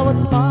ang bawat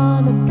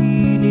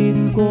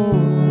panaginip ko.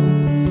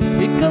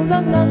 Ikaw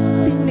lang ang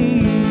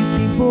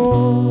tinitibo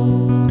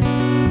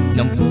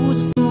ng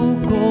puso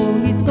ko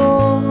ito.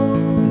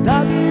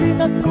 Lagi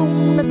rin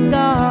akong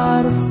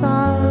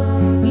nagdarasal,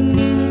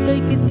 hinintay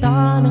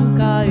kita ng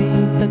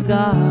kahit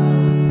tagal.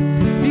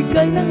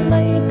 Bigay ng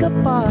may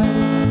kapal,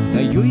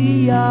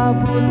 ngayon'y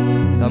abot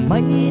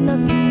kamay na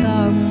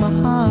kitang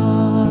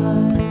mahal.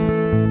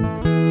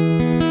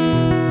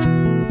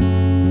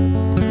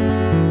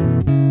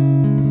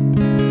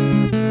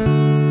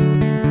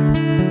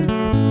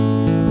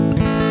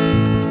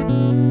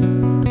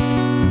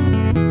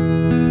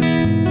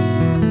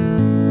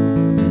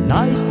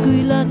 Nais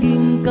ko'y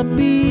laging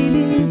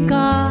kapiling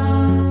ka,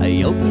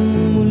 ayaw kong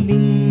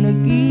muling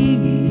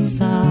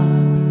nag-iisa.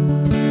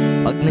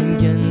 Pag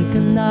nandyan ka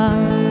na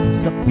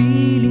sa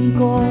piling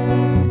ko,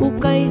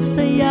 ukay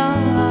saya.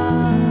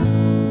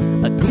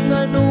 At kung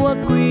ano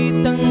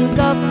ako'y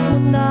tanggap mo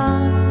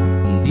na,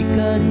 hindi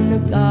ka rin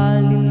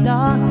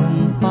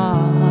nag-alinlangan pa.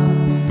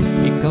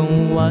 Ikaw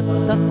at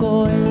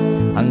ako'y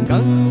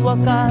hanggang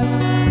wakas,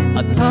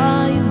 at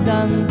tayo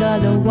lang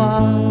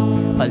dalawa.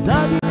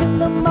 Palagi ka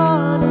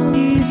naman ang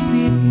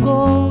isip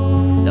ko,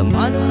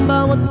 laman ang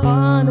bawat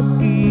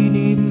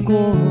panaginip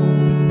ko.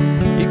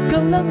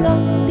 Ikaw lang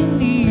ang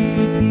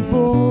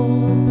tinitibo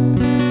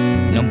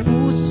ng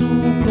puso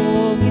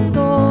ko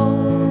ito.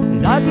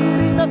 Lagi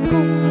rin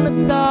akong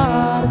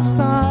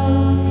nagdarasal,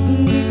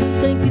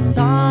 hinihintay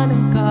kita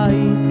ng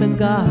kahit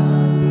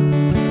tagal.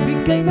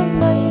 Bigay ng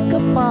may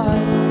kapal,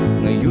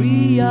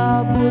 ngayon'y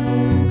abot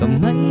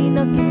kamay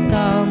na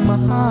kita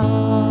mahal.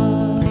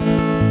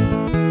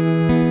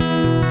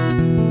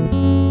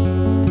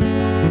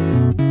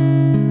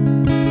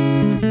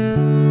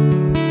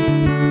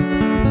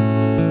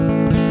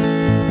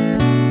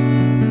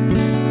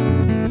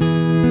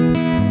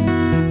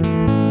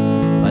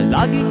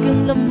 Lagi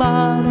kang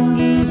laman ang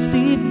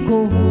isip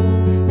ko,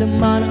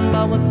 laman ang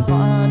bawat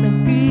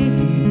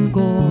panaginip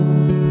ko.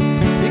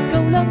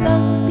 Ikaw lang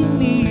ang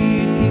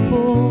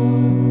tinitibo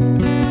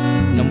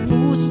ng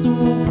puso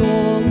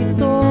ko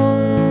ito.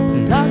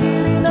 Lagi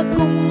rin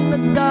akong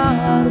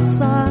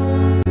nagdarasal,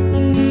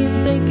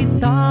 hinihintay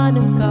kita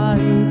ng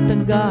kahit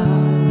tagal.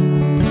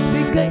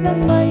 Bigay ng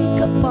may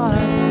kapal,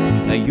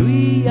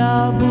 ngayon'y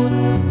abot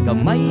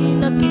kamay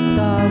na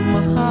kita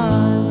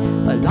mahal.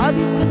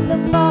 Palagi ka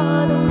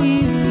naman ang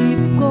isip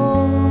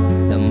ko,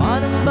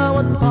 laman ang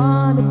bawat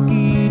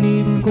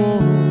panaginip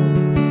ko.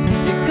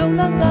 Ikaw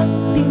lang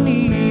ang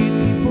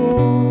tinitibo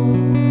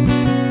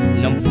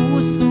ng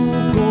puso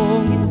ko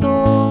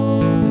ito.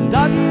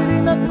 Lagi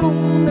rin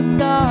akong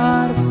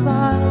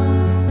nagdarasal,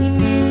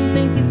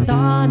 hinihintay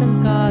kita ng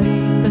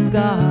kahit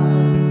tagal.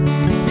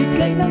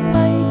 Bigay ng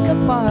may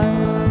kapal,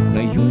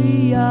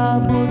 ngayon'y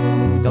abot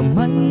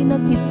kamay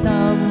na kita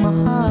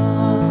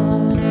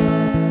mahal.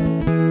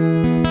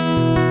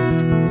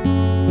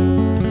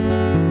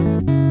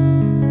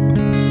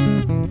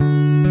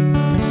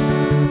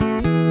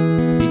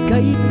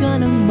 Bigay ka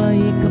ng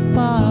may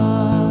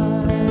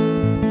kapal,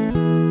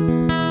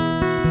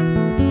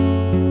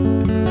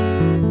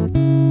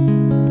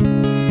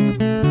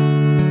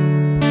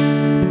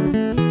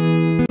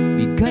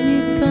 bigay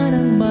ka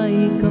ng may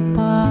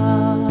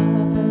kapal.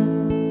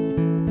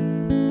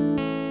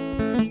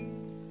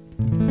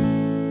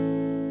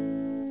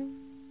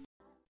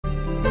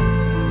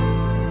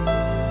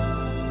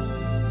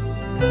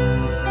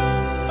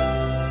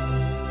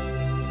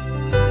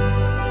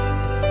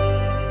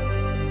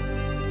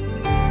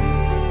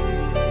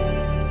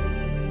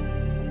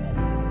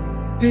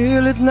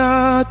 Pilit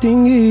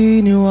nating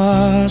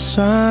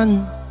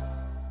iniwasan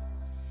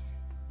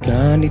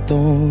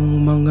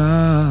ganitong mga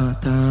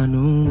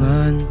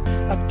tanungan,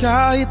 at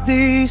kahit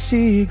di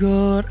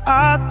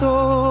sigurado,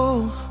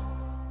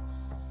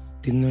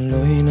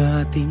 tinuloy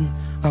natin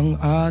ang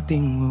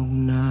ating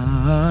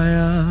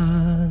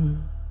ugnayan.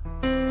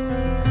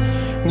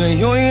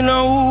 Ngayon'y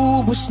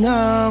naubos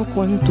na ang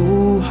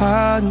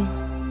kwentuhan,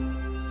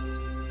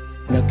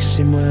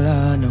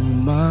 nagsimula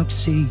ng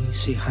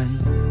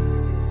magsisihan.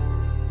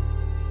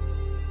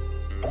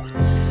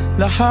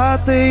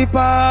 Lahat ay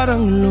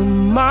parang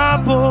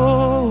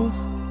lumabo,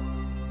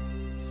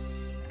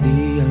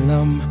 di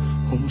alam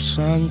kung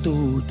saan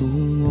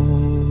tutungo.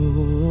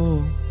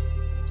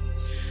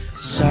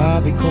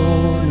 Sabi ko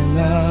na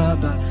nga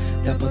ba,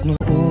 dapat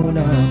nung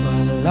una pa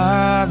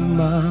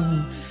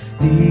lamang,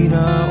 di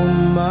na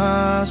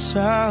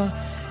umasa,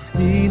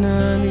 di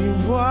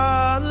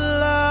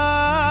naniwala.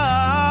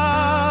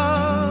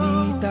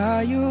 Hindi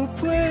tayo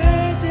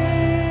pwede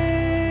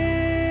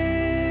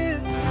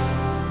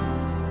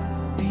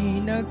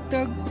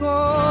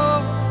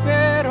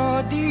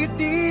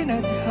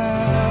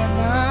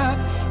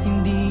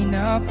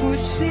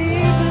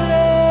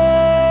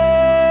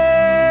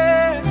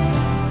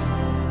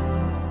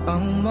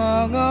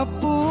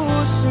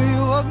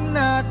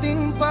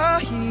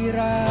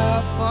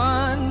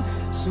pahirapan,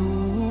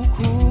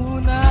 suko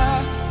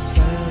na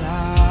sa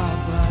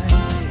laban.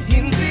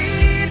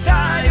 Hindi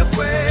tayo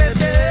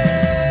pwede.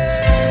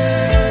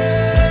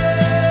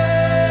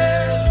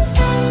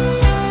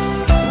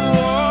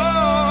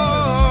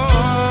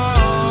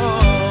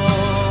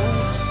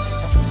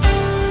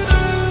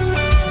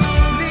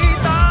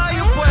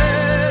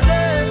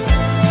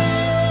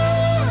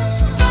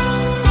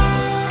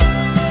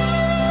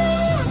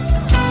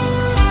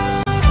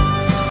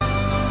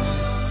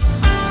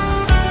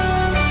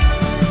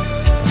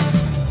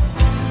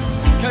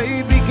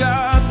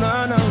 Bigat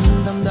na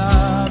ng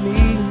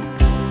damdamin,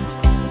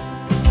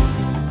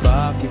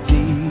 bakit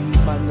di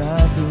pa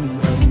natin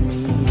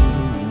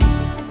aminin?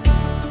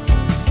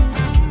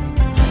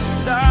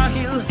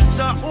 Dahil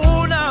sa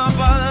una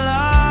pa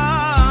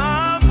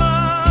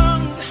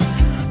lamang,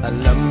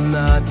 alam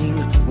nating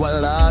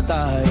wala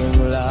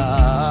tayong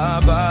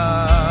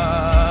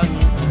laban.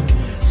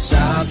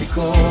 Sabi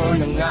ko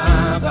na nga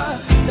ba,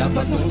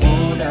 dapat nung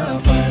una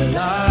pa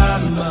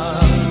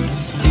lamang,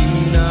 di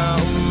na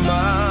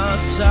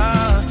umasa,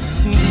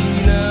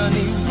 di na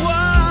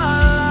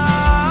niwala.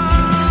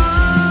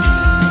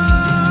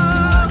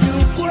 Tayo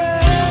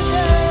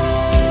pwede,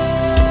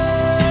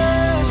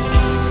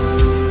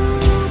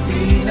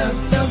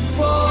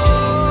 pinagtagpo,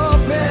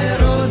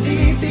 pero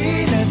di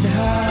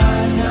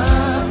tinadhana.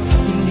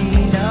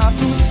 Hindi na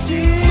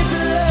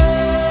posible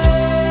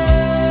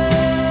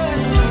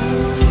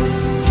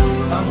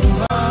ang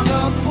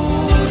mga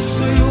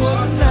puso'y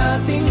huwag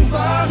nating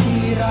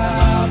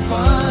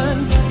pahirapan.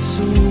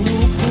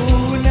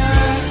 Suko na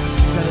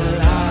sa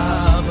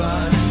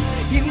laban.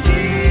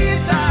 Hindi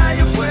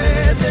tayo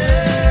pwede.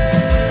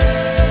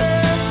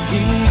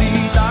 Hindi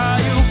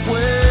tayo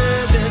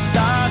pwede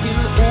dahil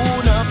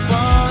una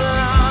pa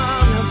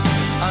lang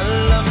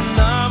alam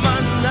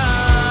naman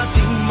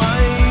nating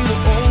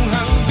mayroong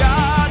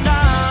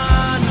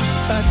hangganan.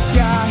 At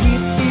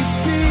kahit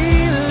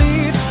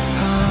ipilit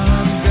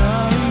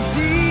hanggang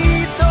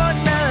dito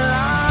na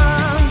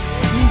lang,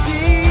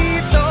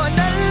 dito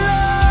na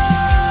lang.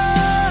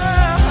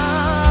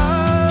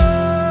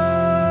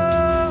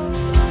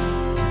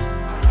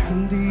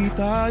 Hindi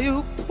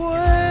tayo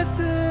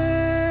pwede.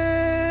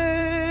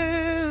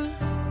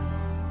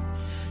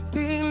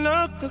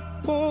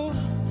 Pinagtagpo,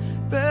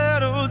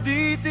 pero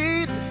di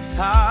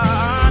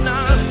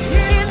tinadhana.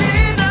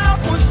 Hindi na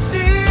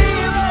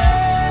posible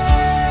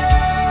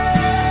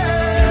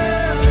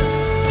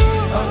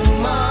ang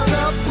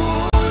mga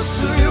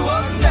puso'y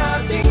huwag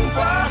nating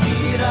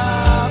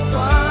pahirapan.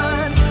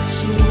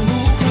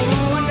 Suko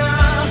na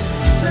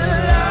sa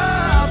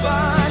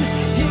laban.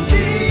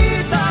 Hindi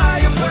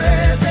tayo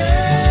pwede.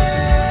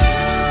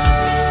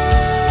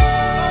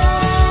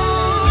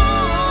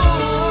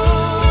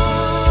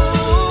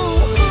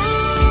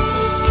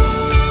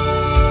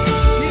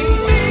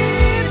 Hindi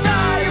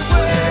tayo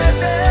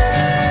pwede.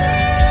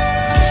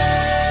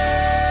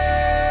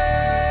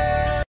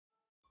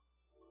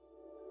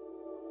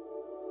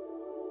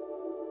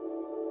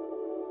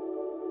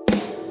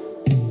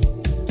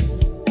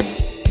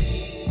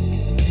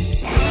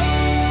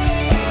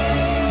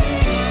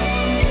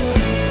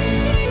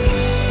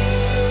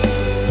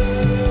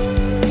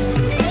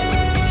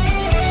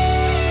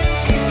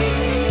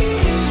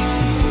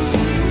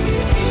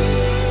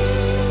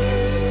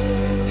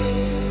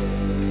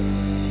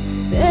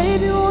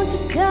 Baby, won't you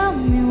tell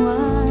me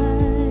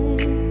why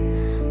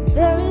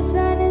there is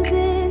sadness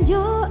in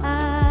your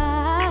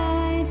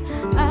eyes?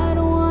 I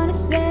don't wanna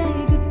say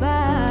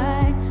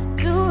goodbye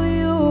to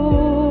you.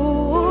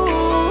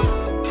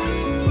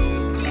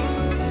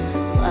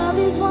 Love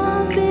is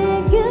one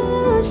big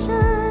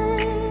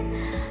illusion.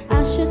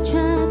 I should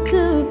try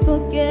to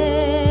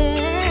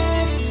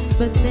forget,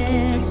 but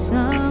there's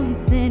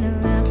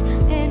something left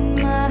in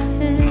my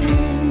head.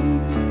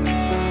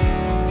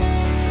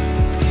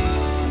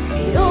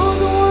 You're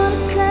the one to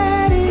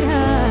set it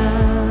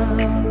up.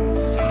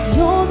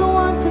 You're the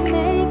one to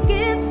make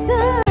it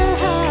stop.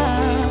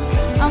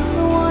 I'm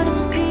the one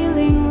who's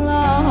feeling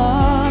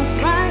lost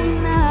right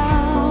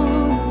now.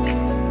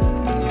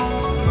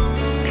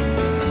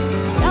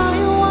 Now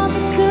you want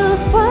me to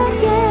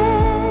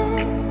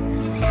forget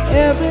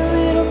every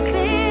little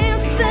thing you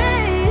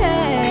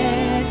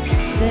said.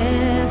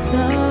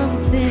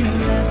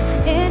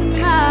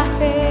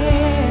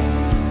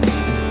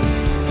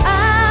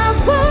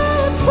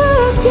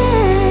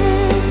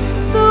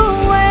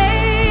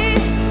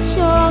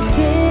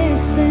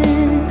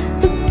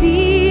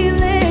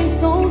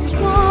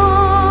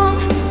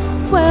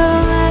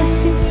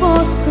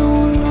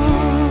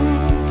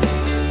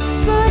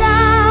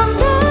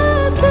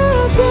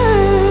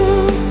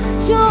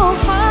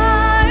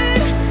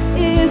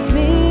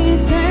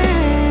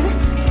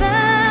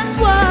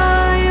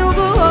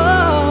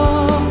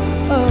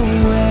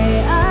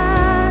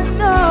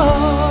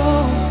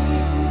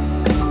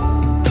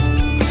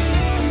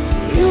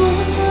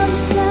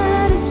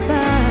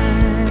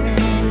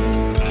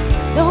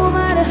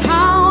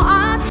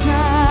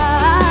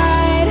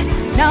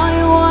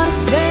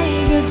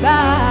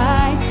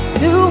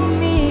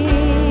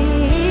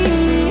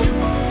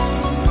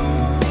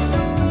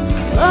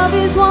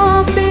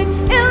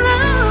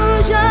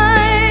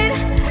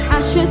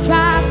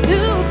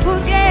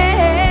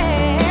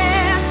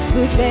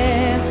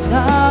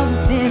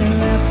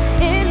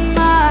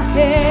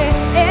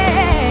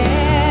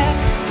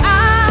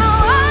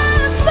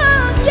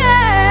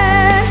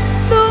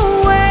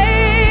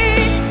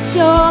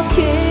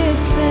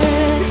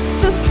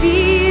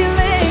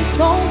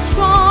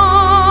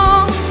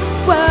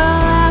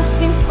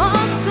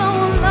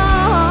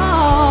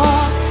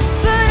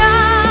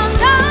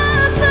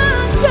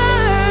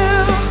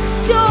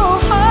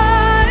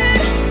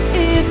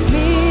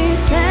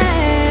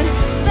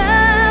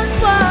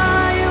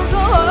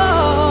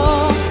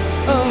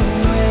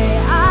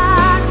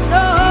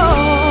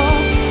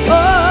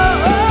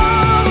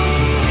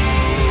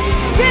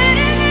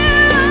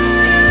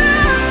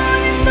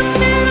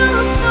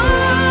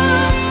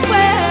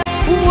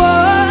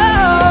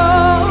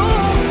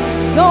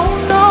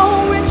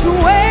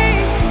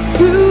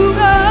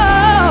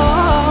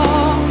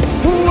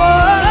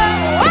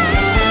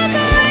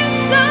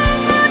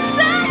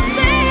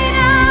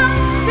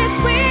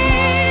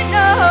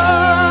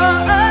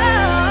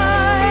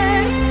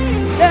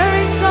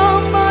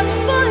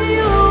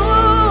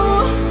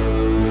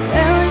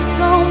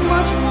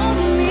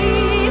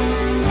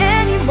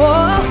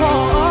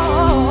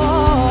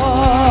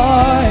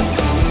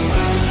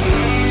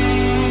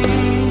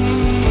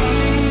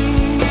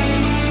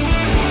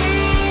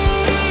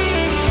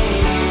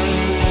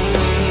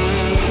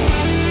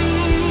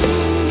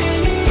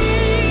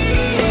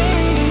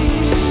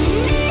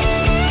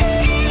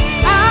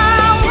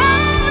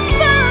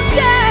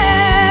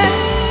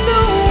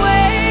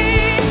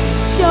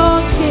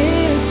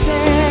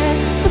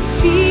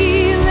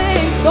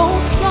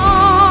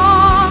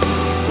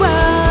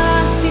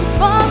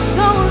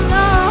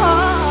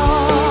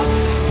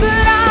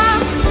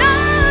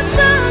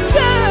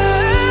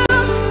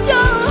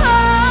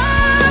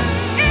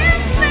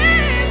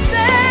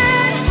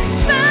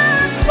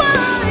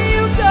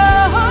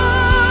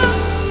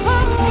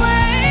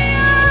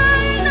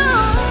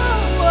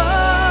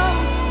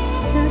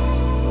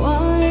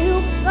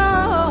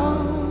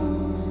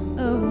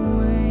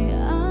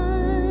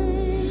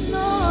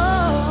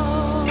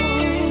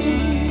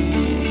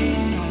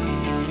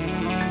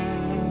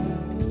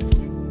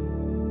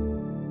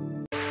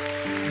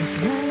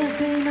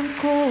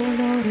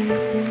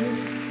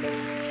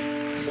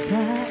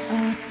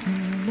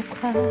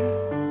 ka,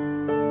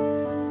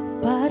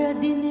 para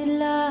di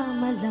nila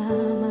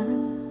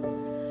malaman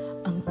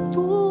ang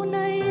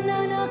tunay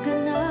na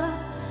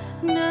naganap,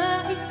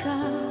 na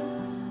ikaw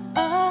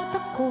at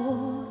ako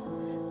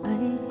ay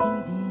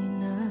hindi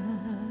na.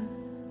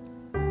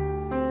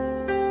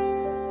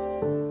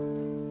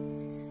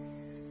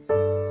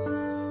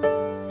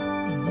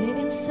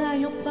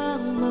 Iniensayo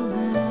pang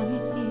mga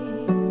ngiti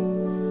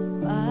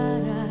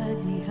para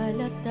di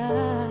halata,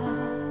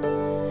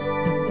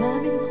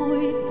 damdamin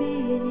ko'y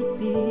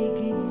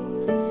pinipigil,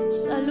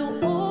 sa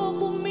loob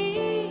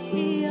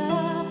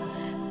umiiyak,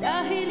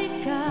 dahil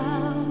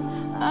ikaw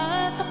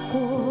at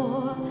ako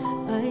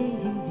ay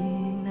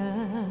hindi na.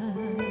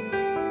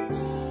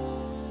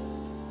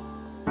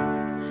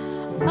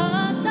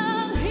 At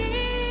ang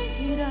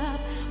hirap,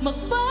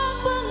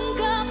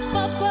 magpapanggap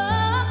pa ba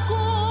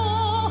ako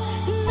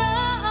na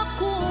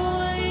ako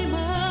ay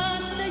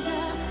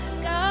masaya,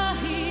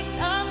 kahit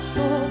ang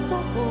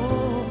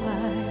totoo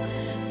ay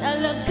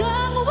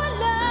talagang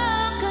wala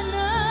ka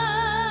na.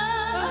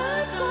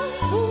 At kung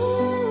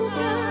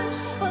bukas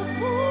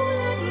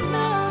pagbulan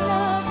na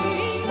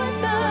aking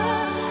mata,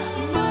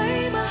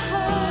 may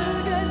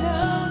mahal ka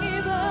ng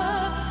iba,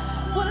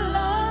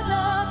 wala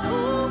na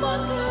akong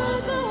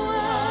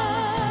magagawa,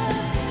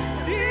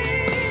 di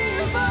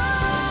ba?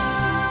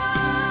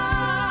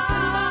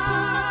 Saan ba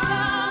kung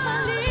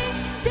nagkamali,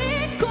 di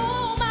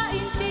ko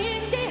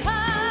maintindihan,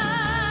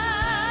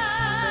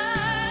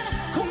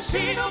 kung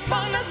sino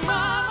pang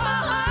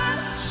nagmamahal,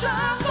 siya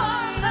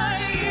pang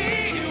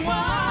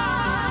naiiwan,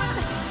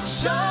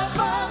 siya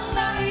pang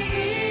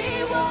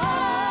naiiwan.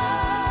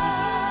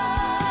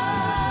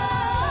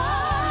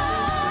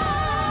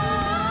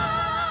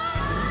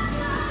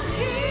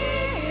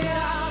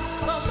 Hirap,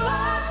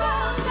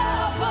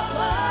 mapapanggap pa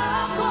ba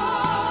ako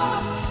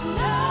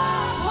na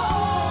ako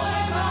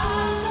ay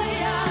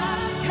masaya,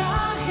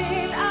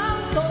 kahit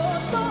ang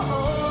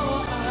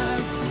totoo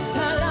ay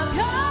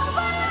talagang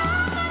wala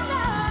ka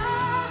na.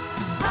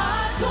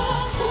 At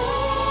kung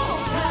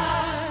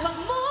bukas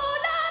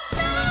pagmulat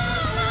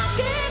ng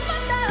aking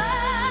mata,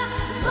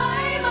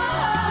 may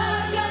mahal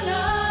ka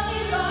ng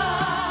iba,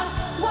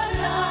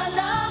 wala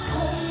na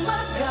akong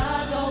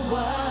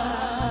magagawa,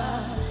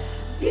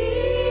 di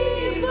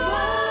ba?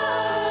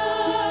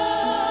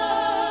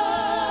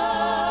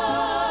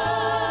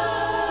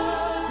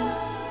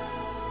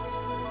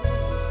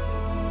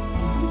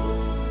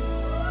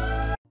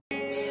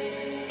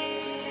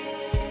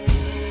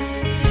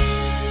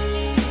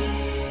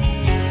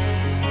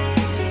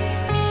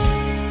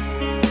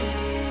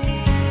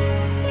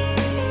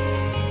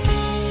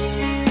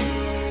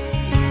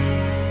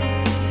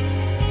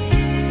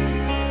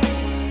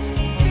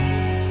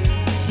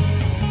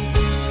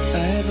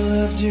 I've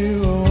loved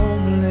you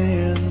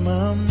only in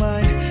my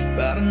mind,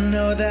 but I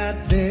know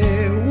that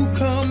there will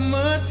come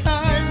a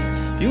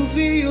time you'll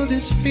feel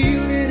this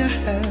feeling I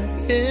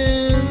have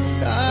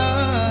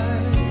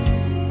inside.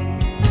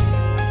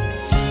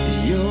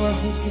 You're a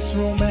hopeless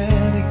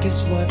romantic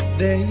is what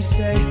they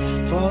say,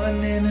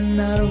 falling in and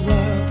out of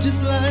love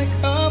just like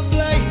a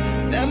play,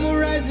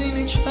 memorizing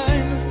each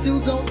line, I still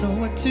don't know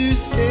what to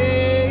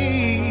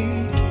say.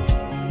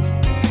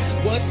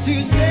 What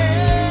to say?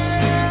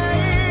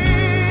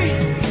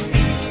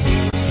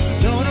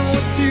 Don't know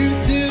what to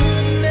do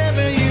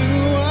whenever you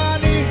are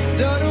near.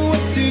 Don't know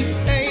what to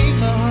say.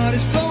 My heart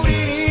is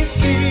floating in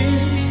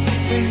tears.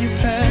 When you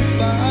pass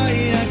by,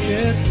 I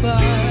could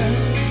fly.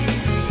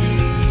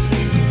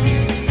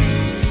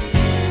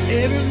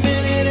 Every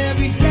minute,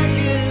 every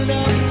second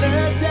of the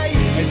day,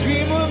 I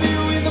dream of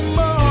you in the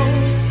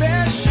most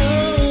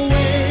special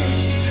way.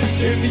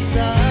 You're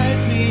beside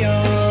me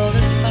all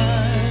the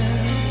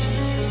time.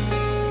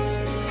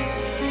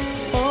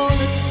 All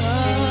the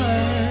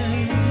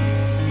time.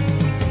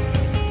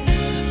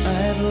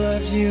 I've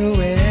loved you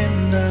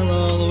and I'll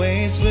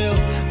always will.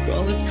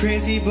 Call it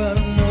crazy, but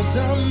I know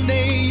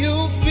someday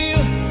you'll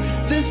feel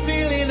this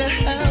feeling I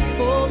have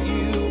for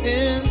you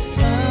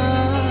inside.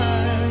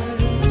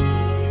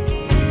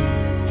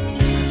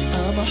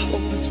 I'm a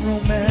hopeless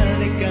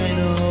romantic, I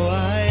know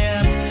I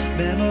am.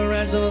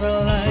 Memorize all the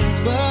lines,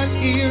 but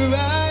here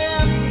I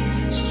am,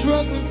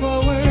 struggling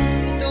for words,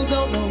 still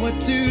don't know what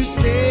to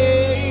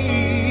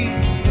say.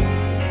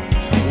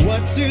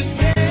 What to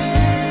say?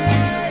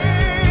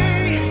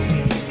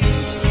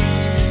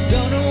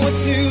 Don't know what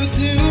to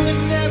do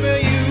whenever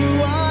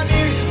you are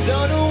near.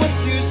 Don't know what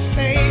to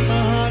say.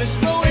 My heart is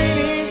floating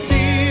in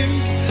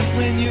tears.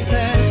 When you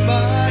pass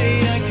by,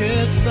 I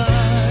could fly.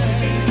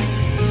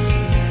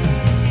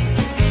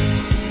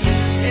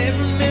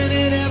 Every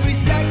minute, every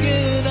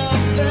second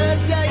of the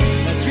day,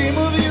 I dream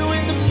of you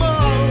in the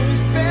most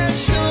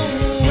special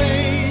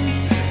ways.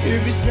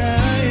 You're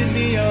beside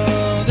me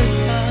all the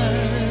time.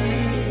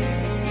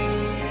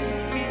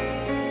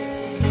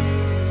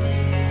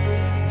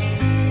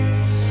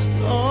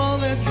 All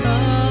the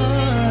time.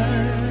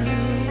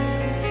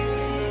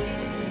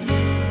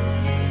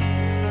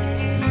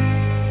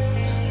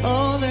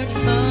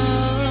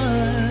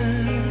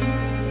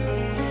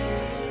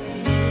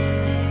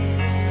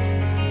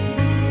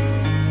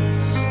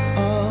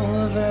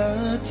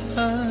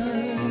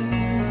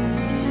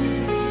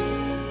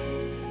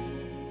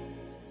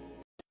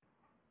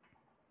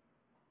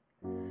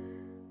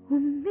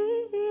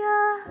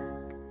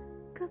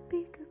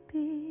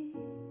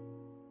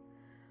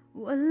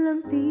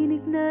 walang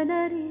tinig na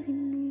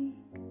naririnig,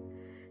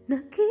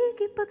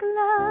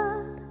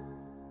 nakikipaglaban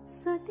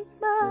sa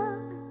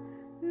digmaan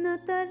na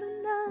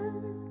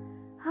talunan.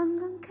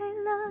 Hanggang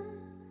kailan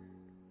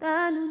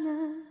talo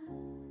na,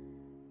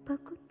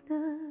 pagod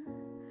na.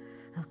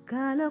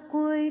 Akala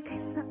ko'y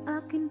kaysa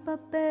akin pa,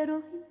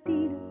 pero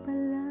hindi na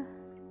pala.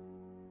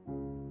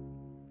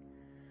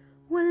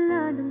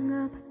 Wala na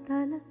nga ba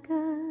talaga?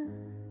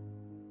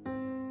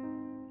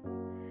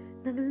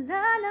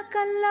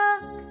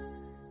 Naglalakalag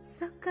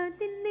sa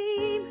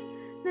kadilim,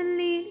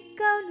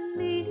 naliligaw,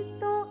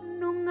 nalilito.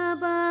 Ano nga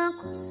ba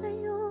ako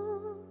sa'yo?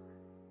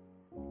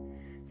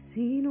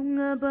 Sino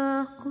nga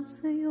ba ako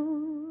sa'yo?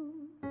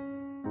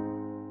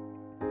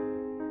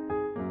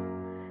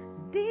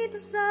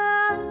 Dito sa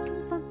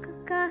aking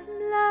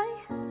pagkakahimlay,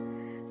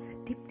 sa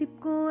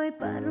dibdib ko ay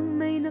parang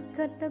may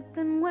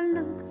nakadagan.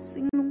 Walang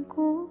kasing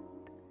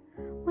lungkot,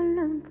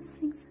 walang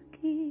kasing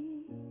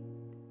sakit.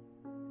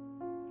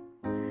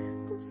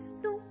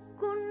 Gusto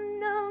ko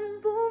nang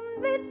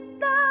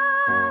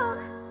bumitaw,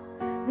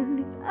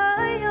 ngunit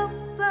ayaw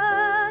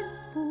pa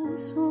ng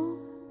puso.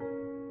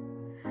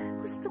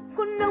 Gusto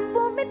ko nang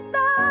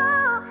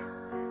bumitaw,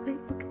 may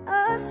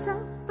pag-asa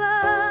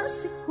pa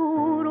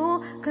siguro.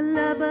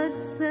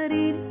 Kalaban sa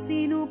sarili,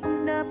 sino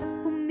pang dapat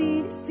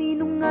pumili?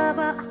 Sino nga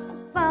ba, ako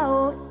pa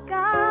o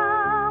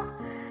ikaw?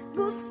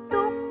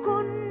 Gusto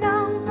ko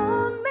nang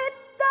bumitaw,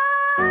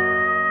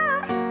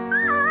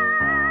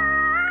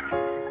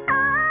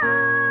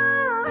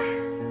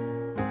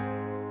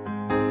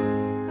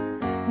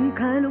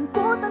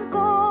 kalungkutan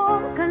ko,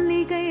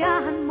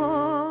 kaligayahan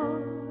mo.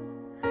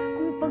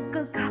 Kung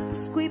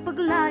pagkakapos ko'y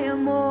paglaya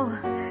mo,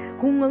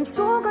 kung ang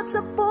sugat sa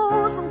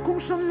pusong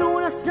kung siyang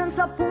lunas dyan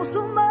sa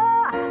puso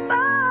mo,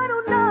 paano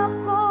na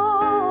ako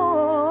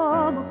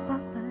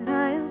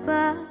magpaparaya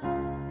ba?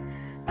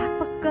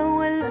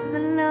 Papakawalan na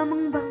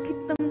lamang,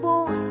 bakit ang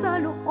buo sa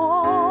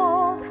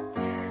loob?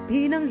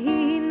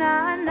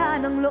 Pinanghihinaan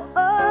na ng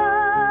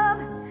loob.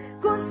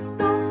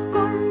 Gusto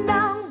ko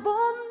nang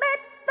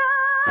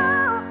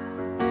bumitaw,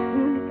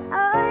 ngunit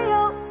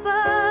ayaw pa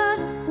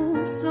ng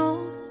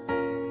puso.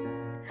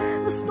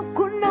 Gusto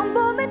ko nang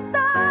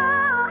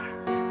bumitaw,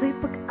 may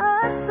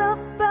pag-asa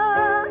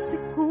pa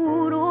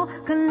siguro.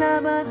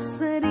 Kalaban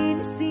sa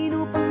sarili,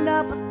 sino pang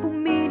dapat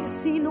pumili?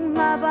 Sino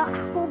nga ba,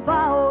 ako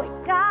ba o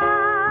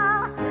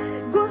ikaw?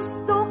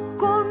 Gusto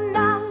ko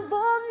nang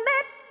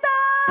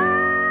bumitaw,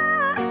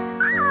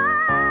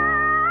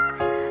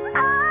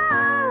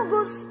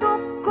 gusto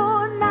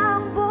ko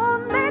nang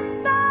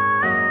bumitaw,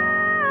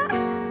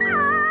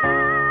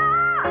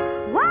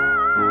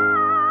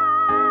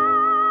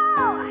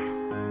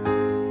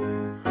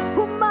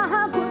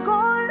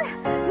 humahagulgol,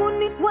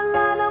 ngunit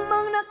wala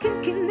namang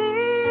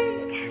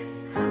nakikinig.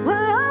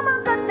 Wala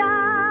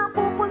magandang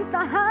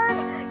pupuntahan,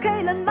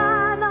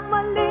 kailanman ang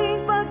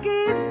maling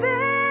pag-ibig.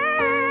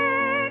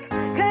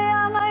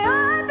 Kaya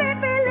ngayon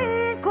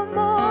pipiliin ko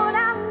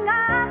muna ang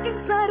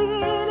aking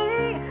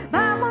sarili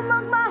bago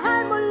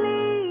magmahal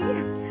muli.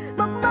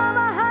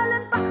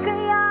 Magmamahalan pa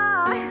kaya,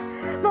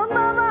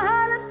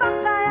 magmamahalan pa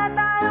kaya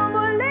tayo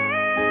muli?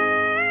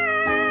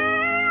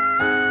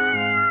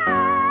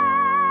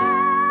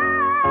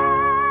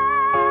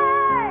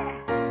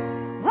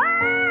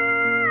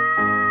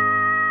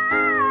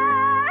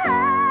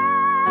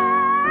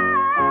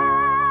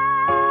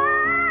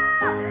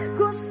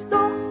 Gusto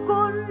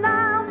ko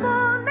nang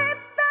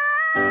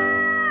bumitaw,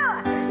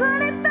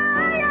 ngunit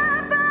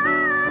ayaw pa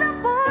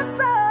ng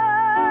puso.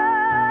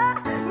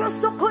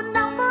 Gusto ko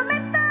nang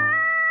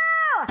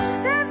bumitaw,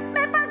 may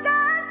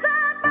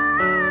pag-asa pa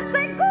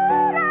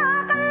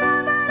siguro.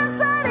 Kalaban ang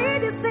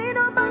sarili,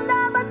 sino bang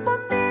dapat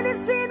pumili?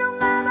 Sino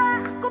nga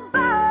ba, ako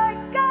ba o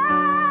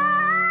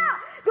ikaw?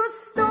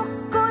 Gusto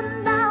ko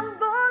nang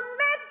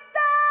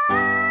bumitaw,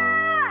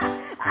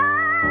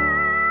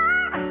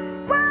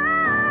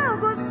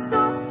 gusto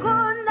ko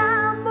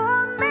nang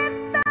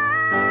bumitaw,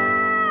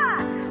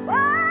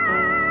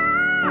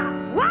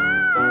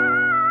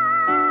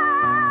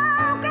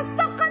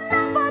 gusto ko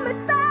nang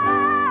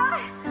bumitaw,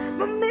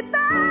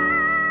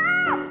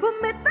 bumitaw,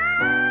 bumitaw,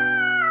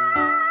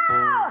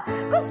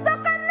 gusto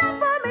ko nang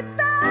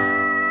bumitaw.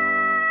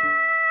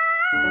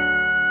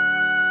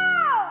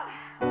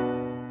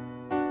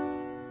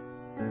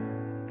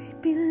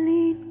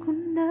 Pipiliin ko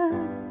na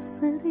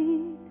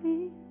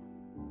sarili,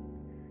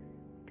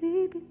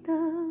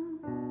 bibitaw,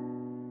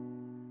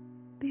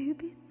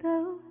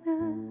 bibitaw na.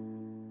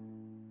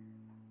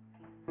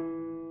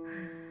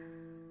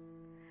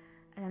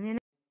 Alam niyo na.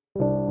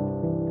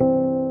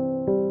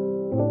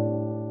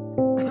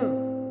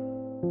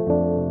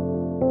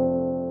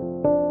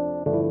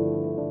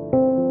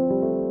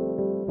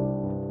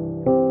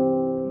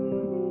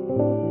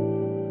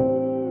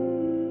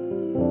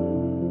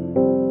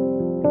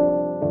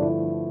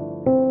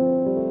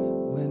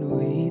 When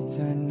we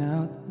turn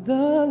out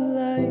the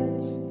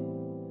lights,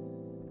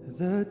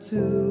 the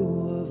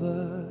two of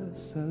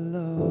us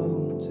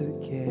alone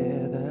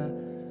together,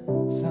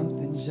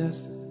 something's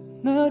just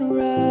not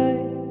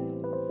right.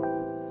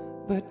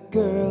 But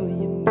girl,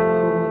 you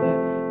know that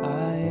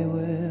I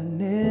will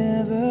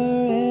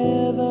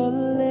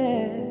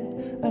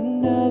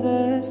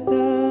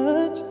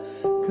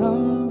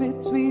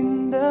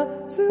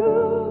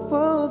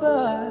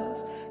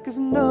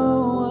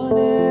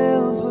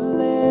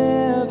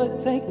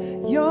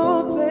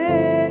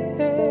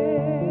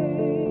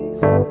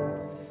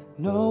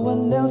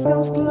else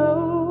comes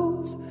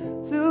close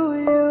to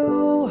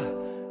you.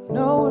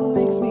 No one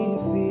makes me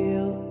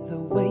feel the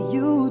way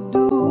you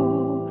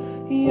do.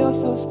 You're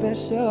so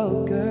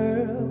special,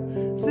 girl,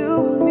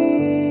 to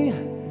me,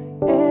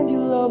 and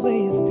you'll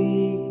always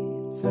be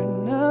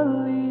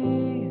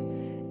eternally.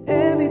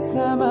 Every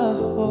time I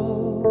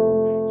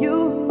hold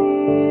you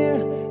near,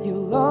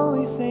 you'll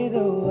always say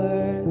the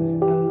words I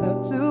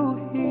love to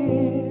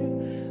hear.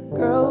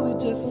 Girl, with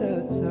just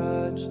a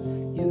touch,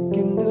 you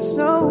can do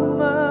so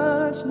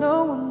much.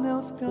 No one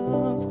else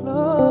comes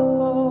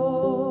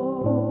close.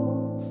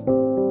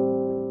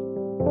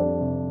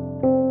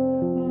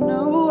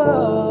 No,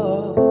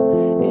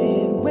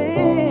 and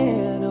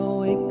when I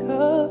wake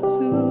up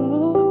to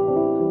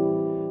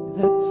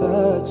the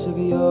touch of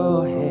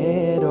your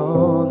head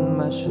on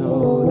my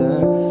shoulder,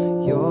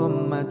 you're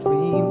my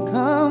dream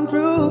come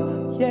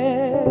true,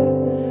 yeah.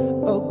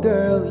 Oh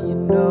girl, you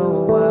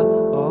know I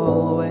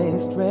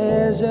always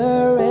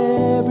treasure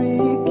every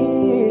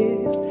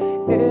kiss,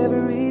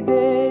 every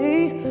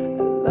day.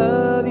 I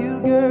love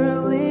you,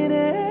 girl, in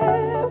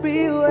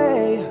every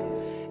way,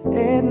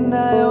 and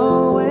I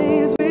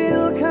always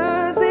will,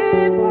 'cause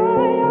in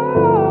my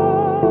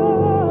heart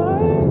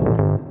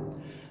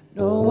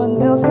no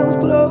one else comes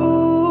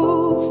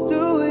close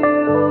to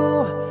you.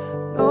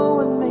 No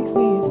one makes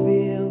me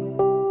feel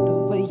the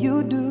way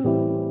you do.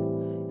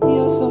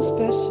 You're so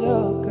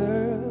special,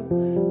 girl,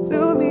 to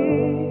me,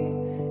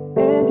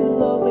 and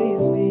you'll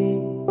always be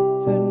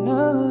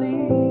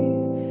eternally.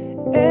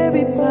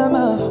 Every time I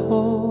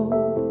hold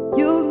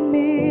you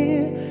near,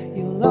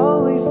 you'll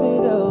always say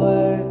the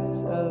words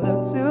I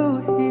love to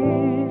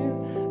hear.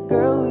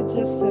 Girl, with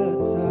just a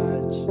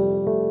touch,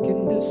 can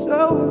do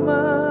so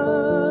much.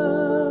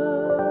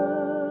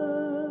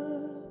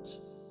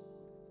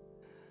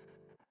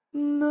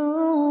 No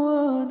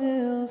one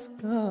else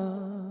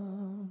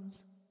comes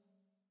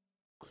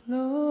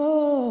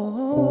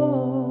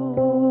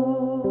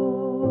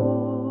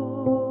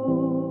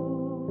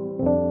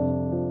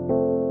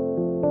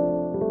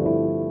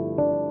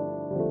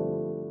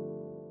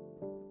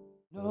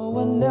no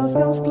one else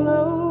comes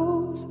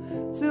close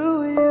to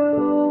you.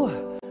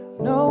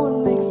 No one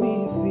makes me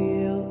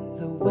feel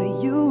the way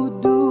you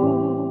do.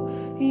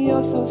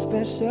 You're so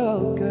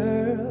special,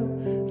 girl,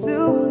 to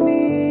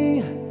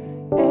me,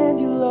 and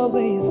you'll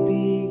always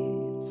be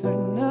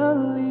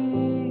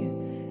eternally.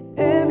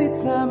 Every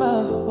time I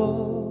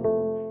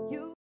hold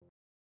you.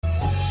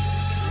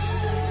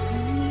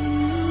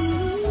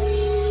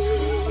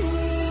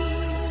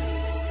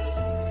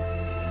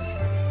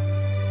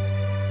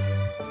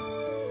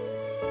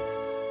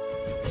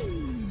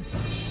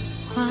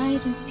 Why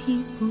do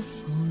people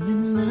fall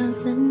in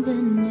love and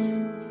then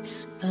end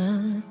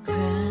up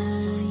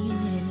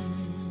crying?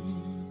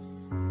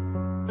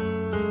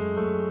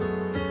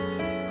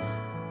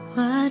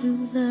 Why do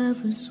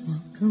lovers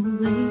walk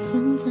away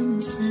from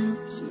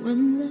themselves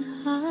when their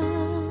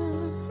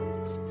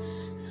hearts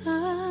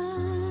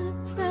are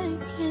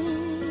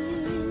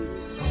breaking?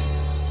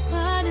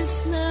 Why does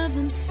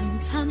loving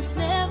sometimes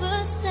never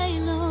stay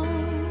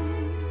long?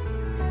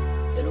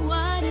 But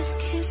why does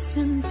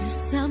kissing this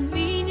time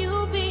mean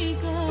you'll be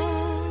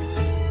gone?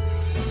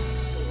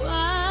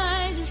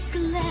 Why does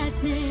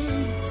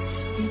gladness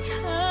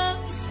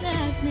become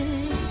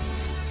sadness?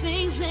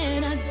 Things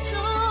that I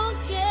don't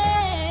get.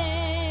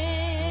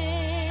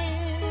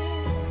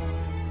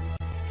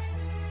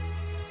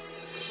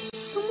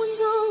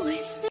 Someone's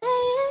always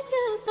saying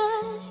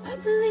goodbye. I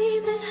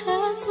believe it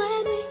hurts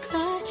when we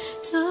cry.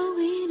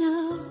 Going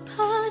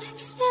apart,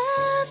 it's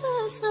never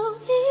so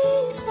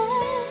easy.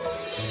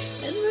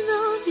 And with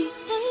all the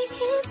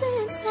achings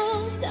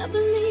inside, I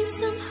believe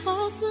some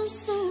hearts will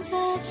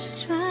survive.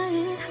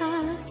 Trying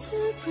hard to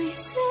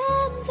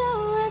pretend that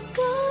we're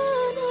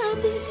gonna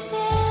be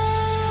fine.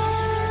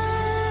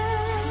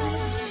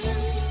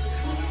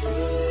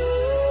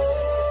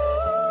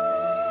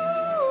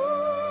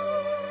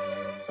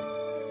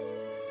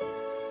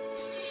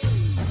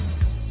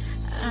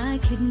 I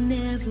could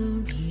never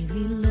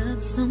really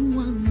love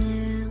someone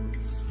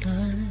else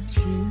but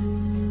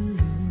you.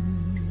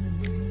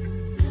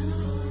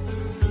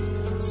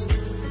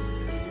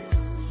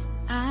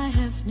 I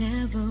have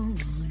never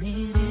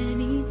wanted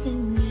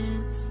anything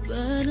else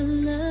but a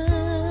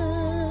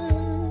love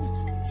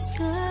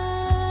so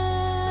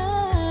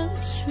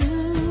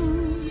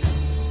true.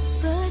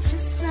 But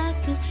just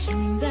like a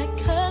dream that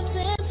comes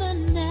in the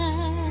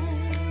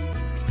night,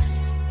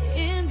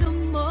 in the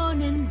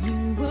morning you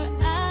were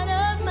out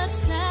of my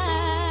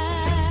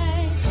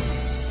sight.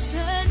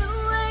 Turn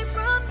away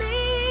from me,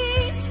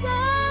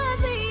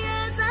 sadly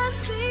as I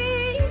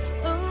see,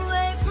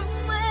 away from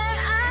where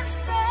I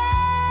stand.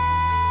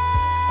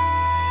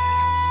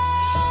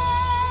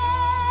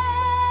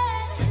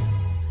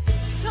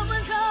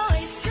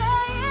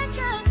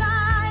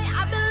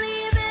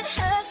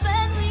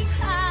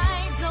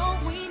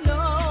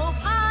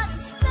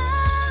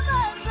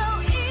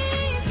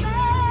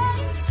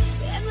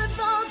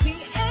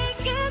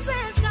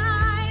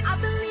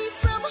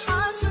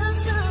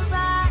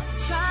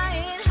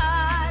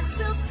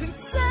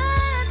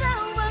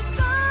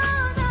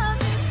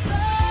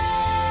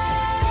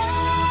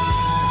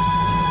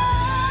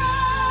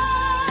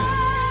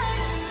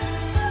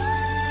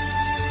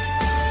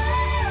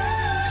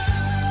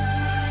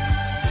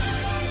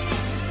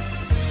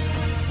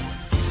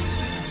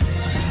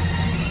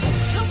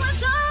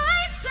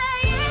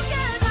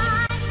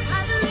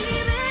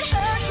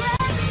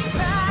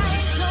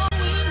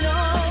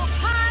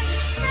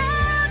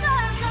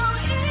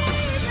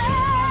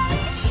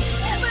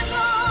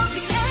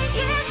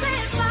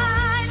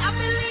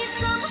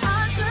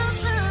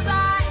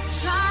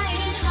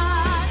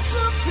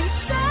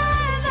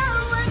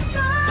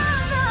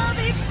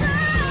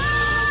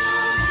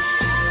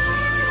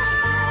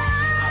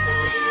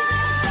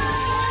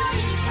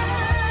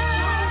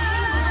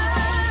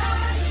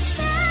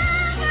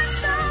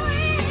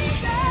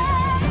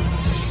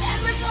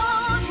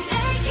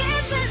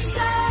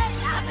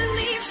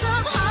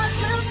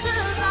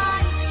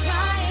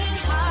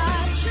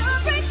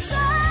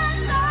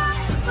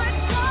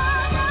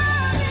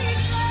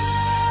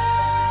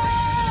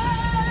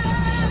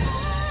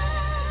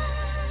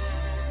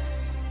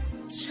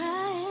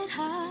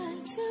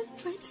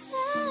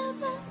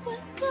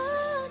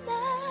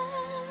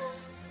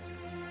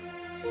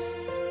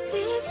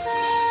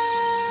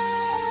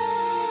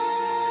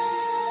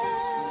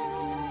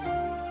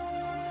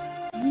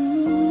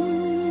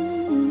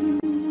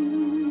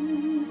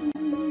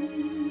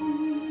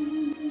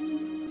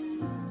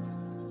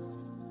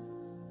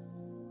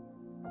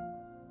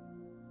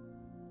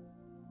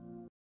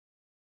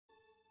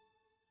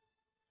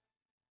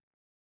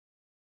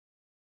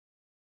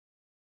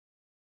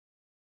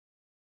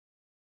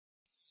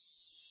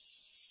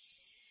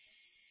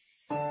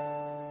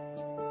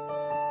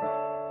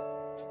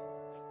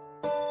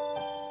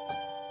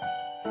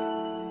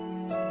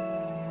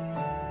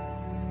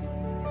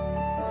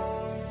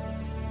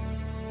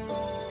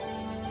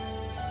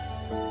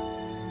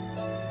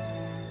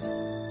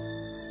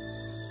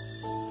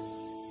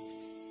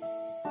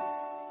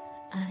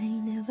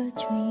 never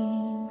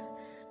dream,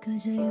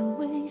 'cause I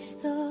always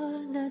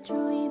thought that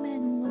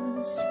dreaming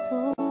was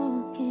for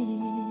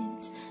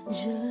kids,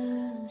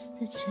 just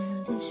a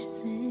childish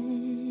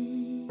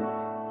thing.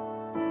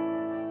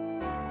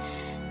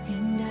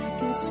 And I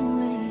could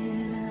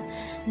swear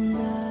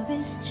love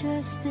is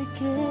just a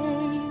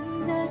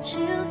game that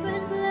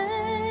children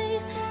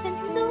play, and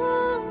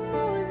no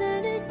more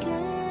than a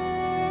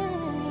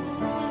game.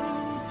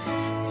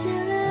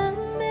 Till I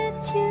met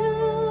you,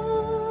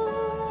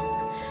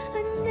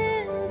 I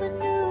never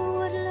knew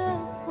what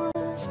love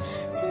was.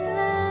 Till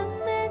I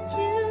met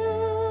you,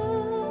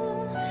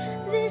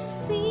 this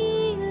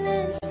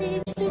feeling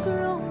seems to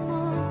grow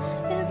more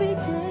every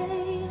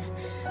day.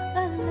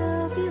 I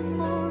love you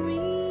more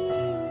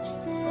each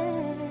day.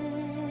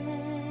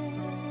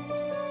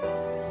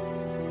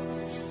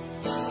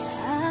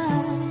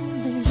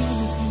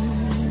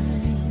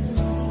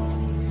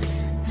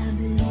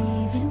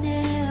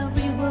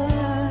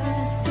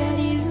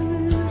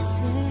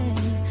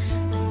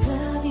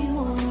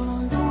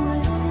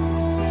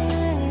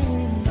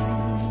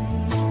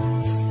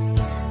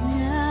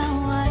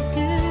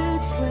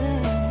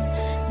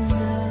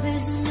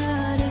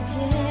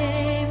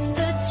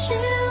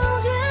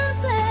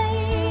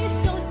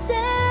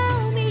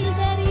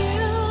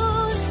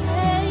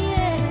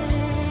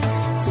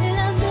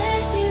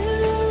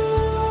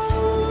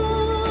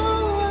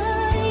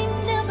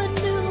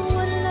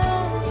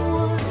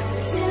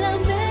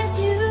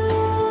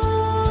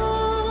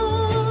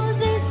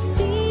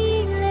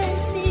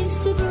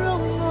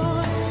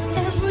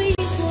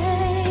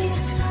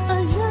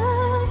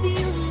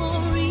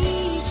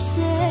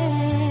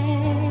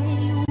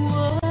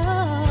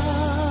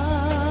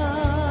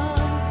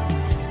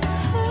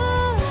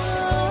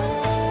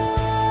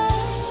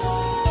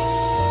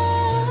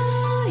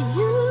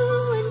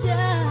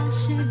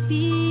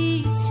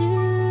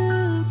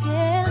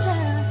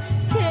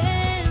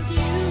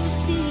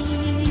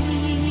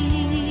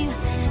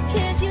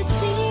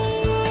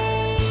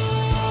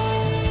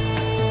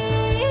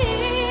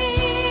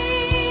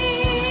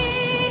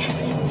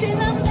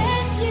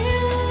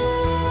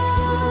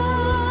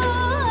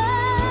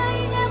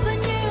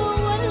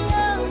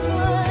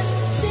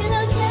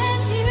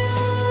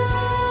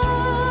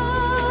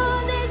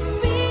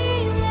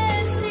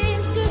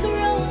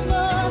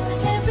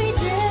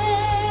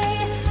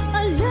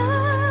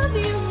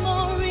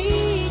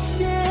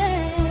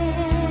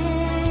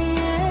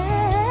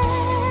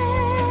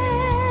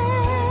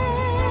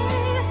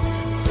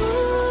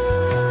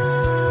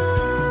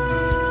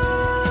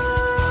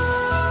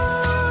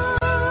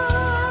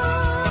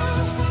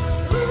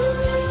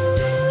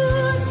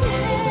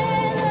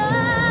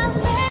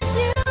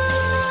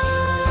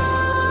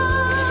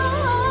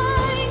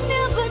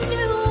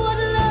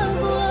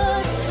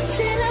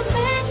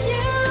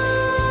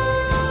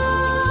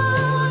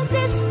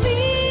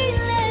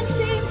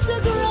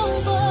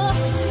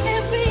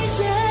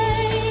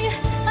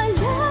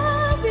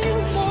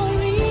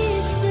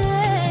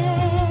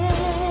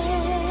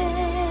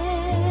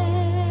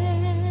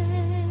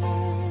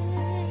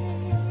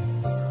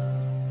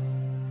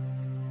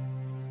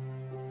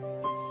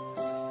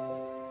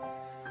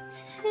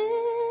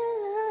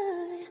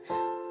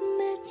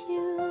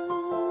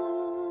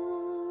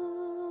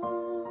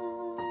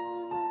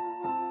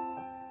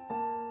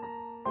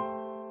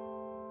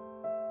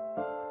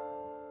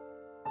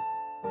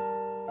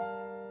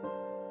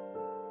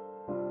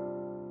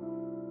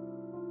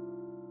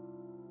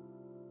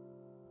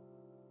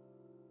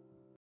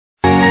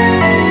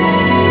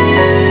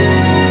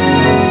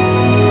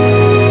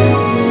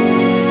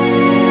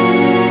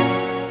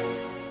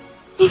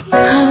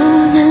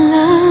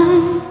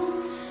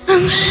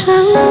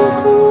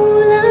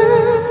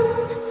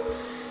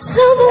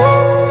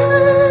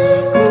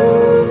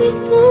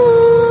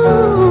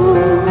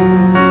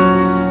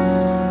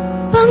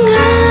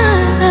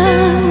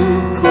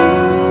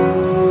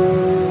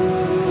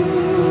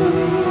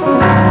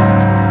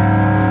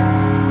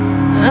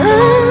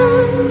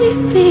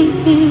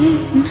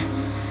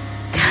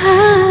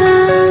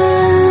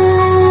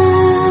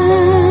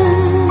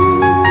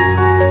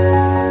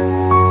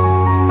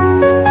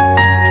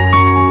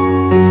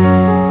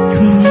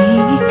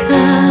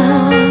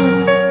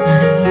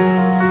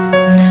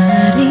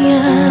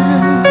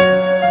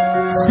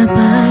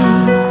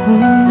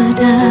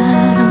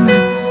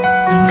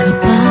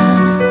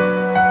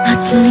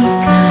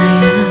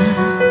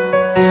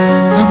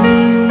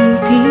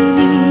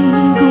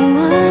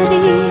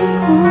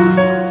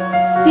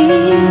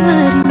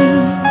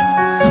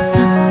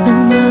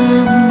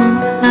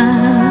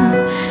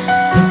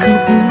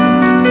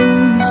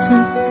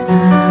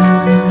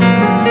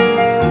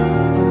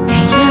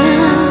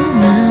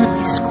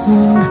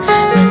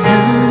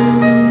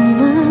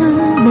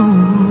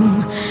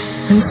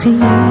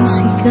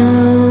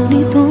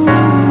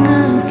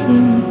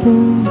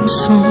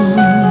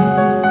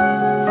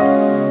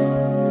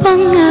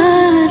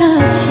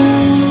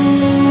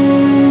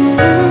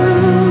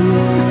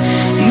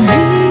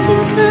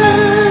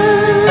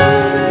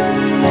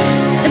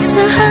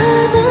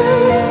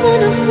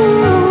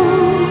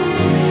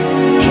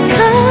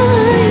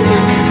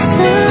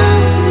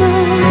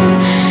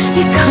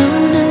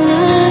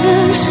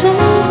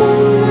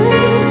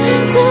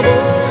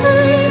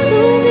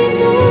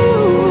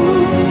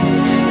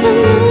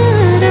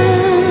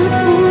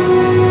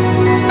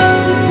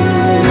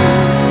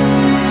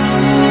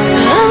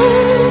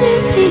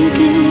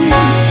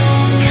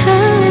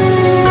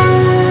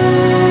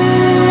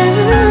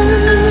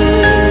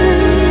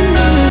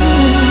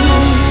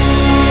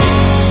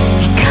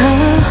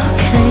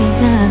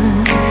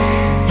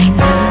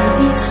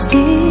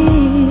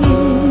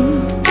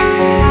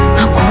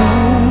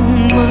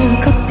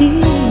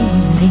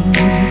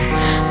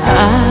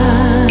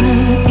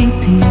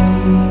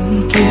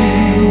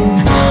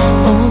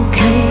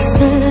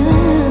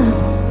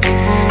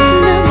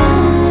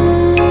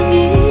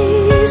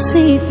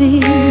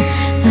 sabing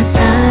na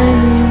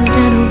tayong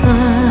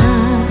dalawa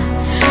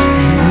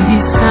ay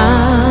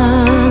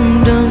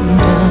isang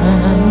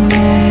damdamin.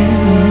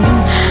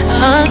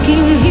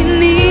 Aking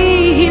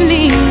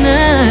hinihiling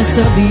na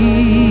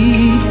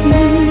sabihin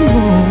mo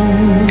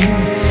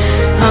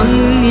ang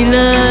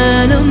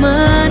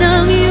nilalaman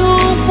ng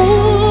iyong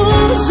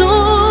puso.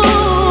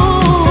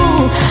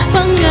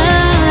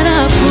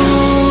 Pangarap ko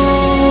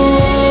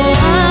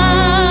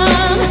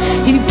ang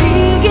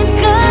ibigin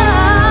ka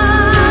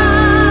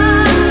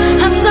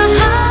at sa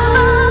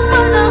habang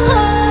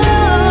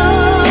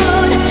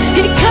panahon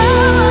ikaw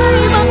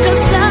ay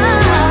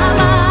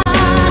makasama.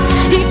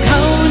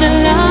 Ikaw na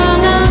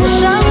lang ang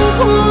siyang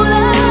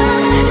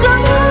kulang sa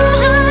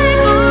buhay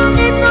kong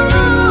ito.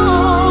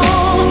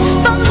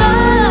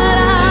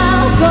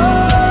 Pangarap ko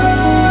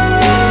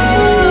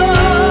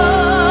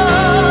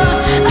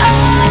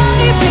ang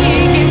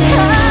ibigin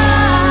ka.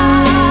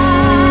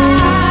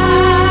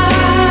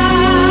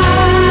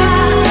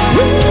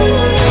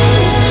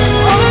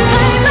 O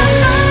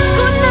kailangan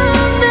ko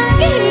nang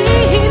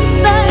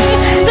naghihintay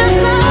na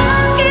sa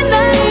akin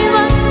ay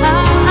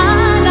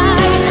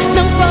mag-aalay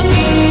ng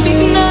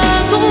pag-ibig na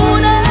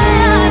tunay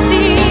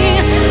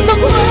ating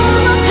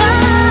magwawakas.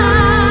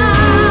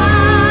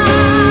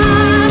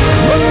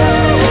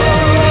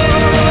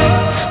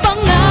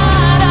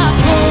 Pangarap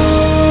ko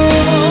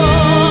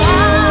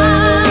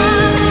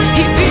ang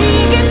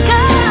ibigin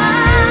ka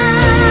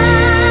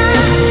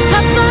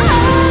at sa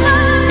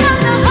habang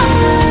panahon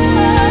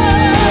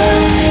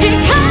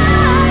ikaw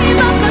ay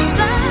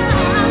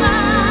makasama.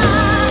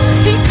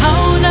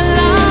 Ikaw na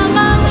lang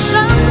ang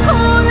siyang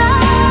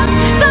kulang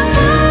sa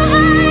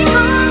buhay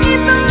kong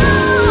ito.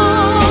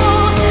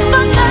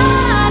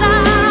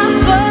 Pangarap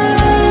ko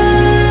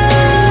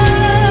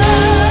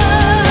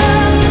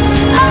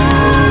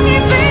ang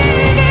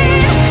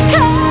ibigin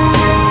ka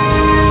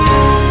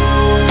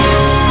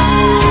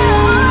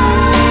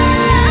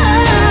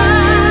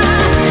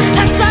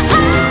at sa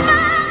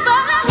habang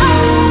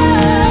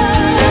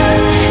panahon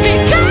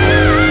ikaw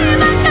ay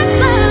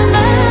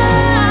makasama.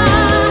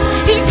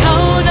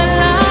 Ikaw na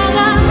lang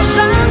ang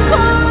siyang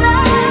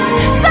kulang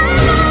sa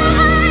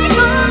buhay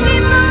kong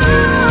ito.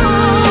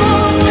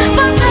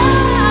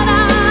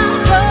 Pangarap ko,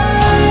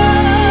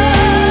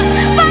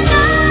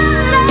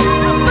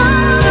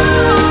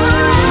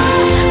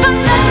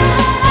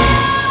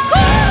 pangarap ko,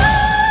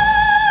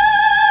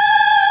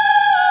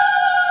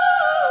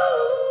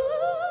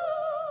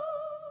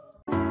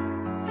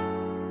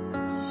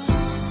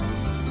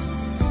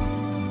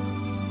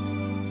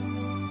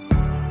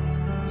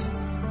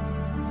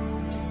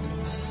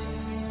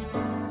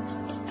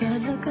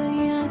 talaga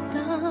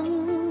yatang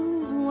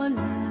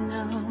wala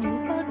ng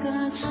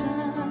pag-asa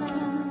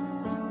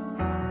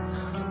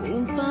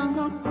upang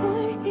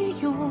ako'y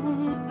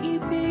iyong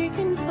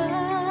ibigin pa.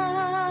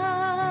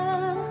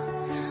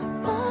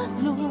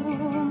 Paano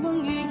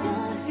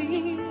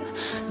mangyayari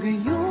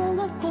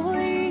gayong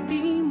ako'y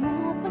di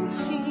mo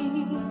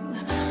pansin?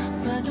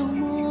 Paano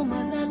mo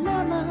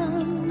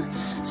malalaman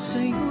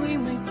sa'yo'y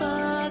may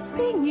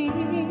pagtingin?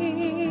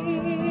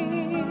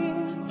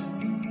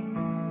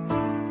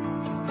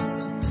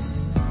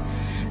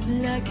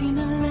 Lagi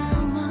na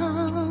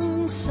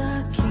lamang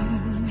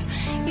sa'king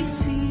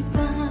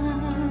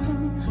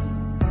isipan,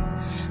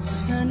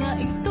 sana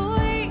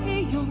ito'y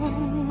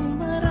iyong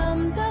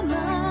maramdaman.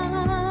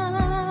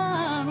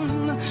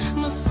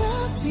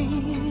 Masabi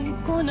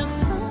ko na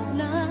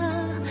sana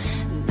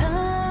na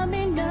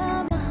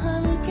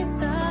minamahal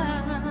kita.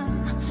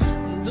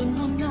 Doon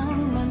mo lang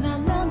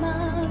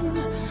malalaman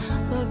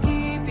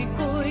pag-ibig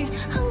ko'y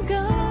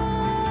hanggang.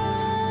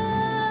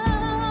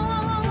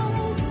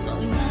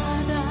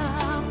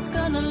 Pangarap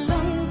ka na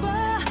lang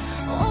ba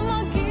o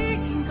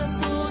magiging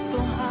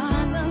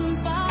katotohanan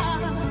pa?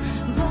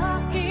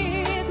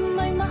 Bakit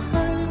may mahal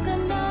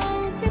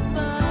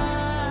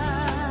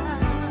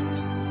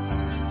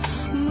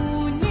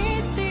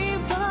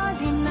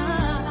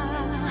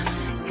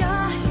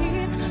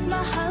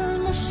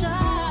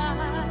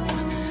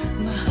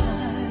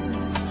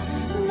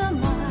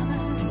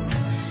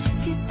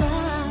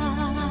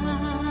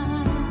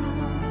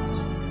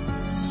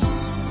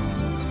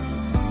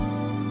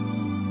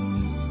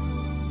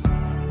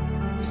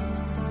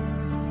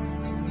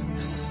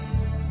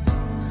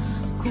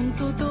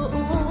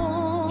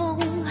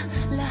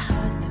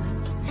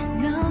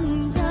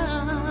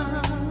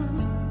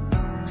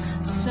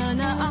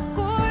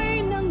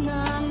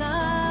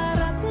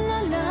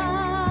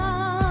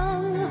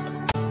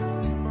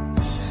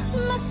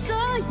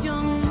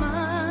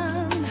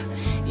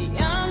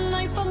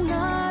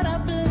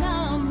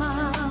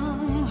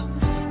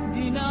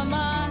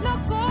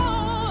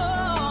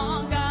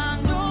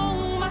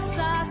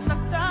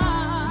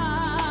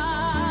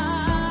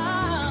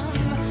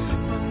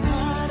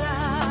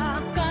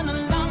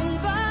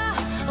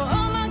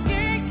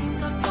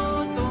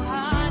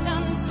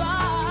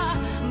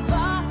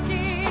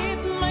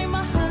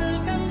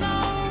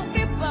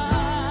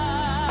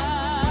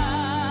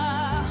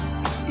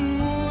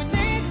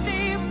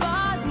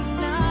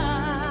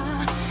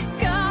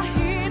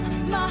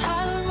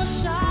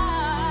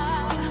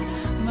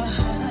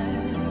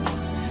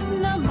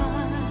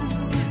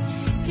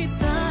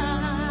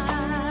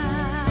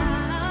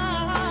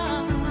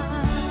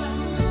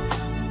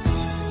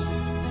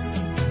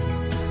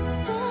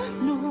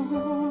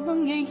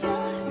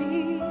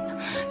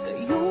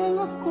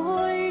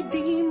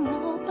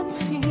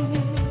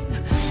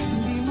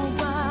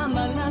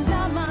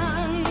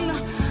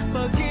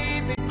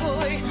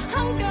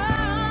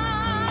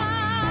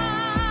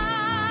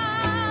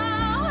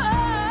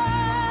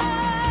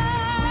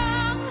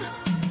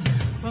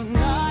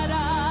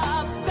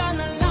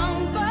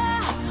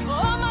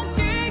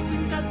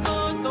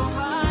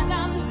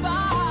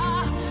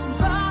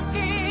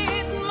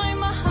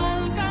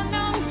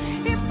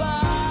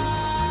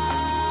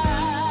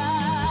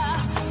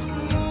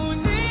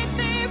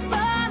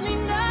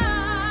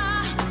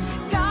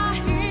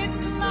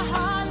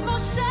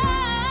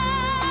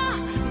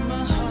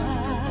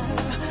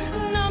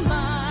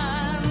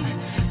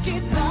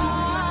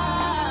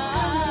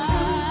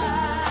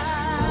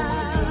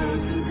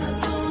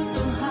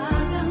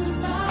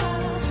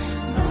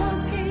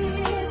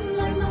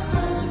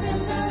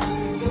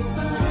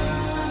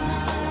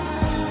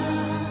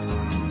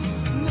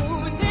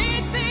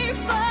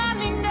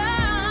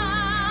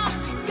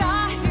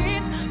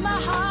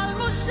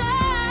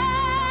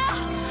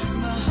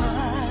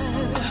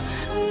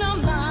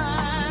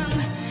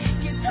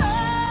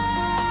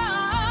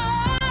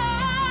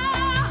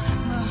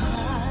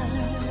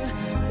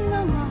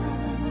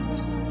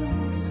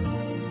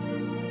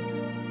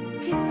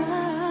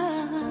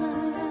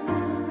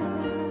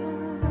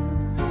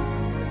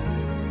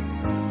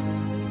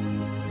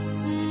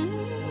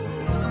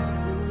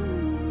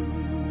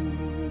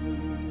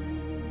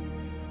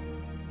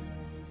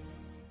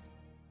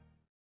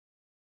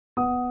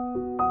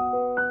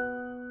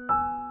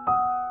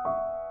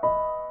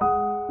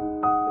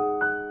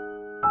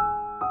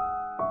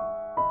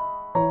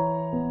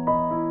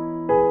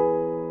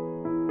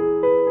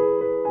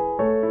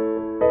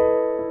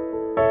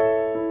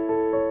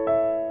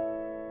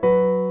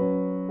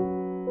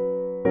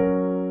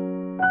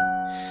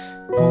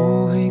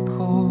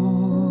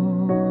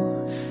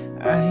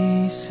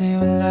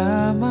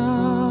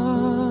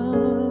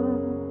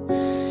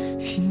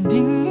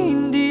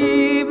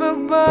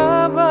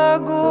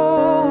magbabago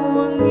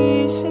ang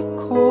isip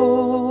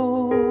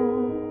ko.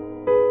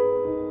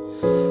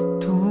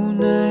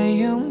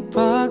 Tunay ang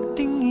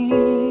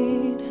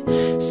pagtingin,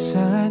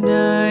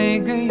 sana'y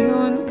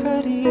gayon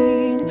ka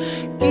rin.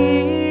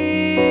 Giliw,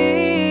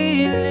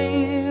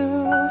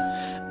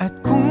 at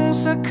kung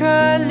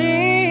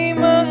sakali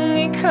mang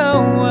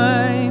ikaw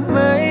ay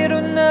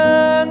mayroon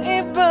ng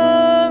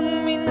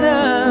ibang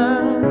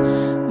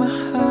minamahal,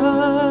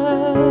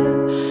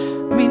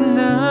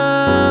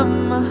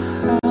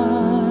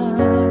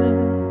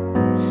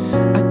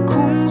 at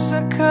kung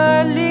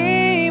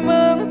sakali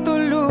mang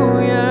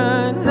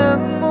tuluyan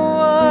nang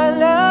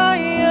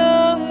mawalay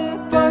ang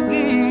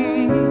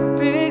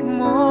pag-ibig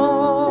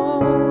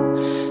mo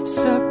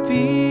sa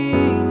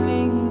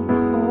piling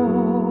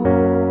ko,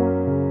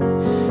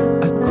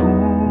 at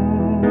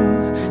kung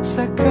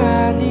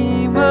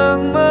sakali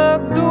mang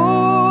magdusa,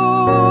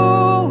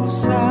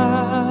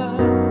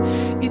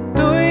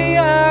 ito'y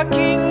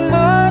aking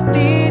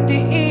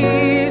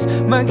matitiis.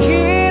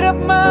 Maghirap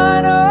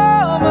man o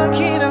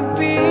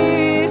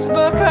maghinagpis,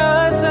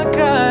 baka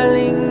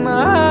sakaling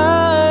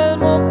mahal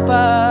mo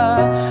pa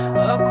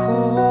ako.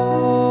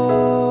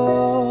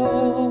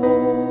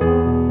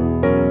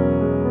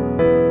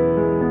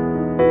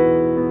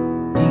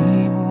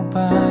 Di mo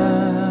ba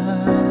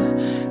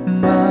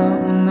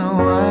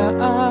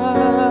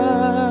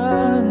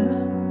maunawaan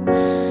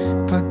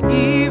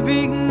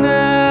pag-ibig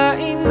na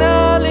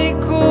inalay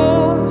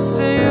ko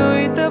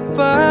sa'yo'y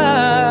tapat,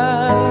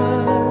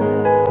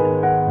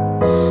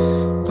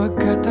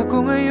 pagkat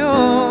ako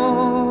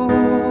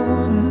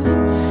ngayon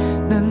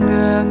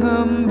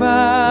nangangamba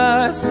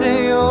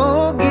sa'yo.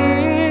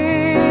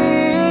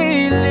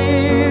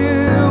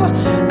 Giliw,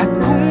 at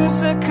kung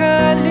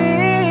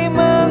sakali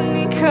mang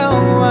ikaw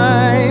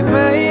ay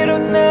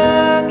mayroon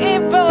ng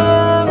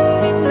ibang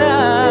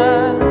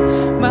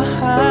minamahal,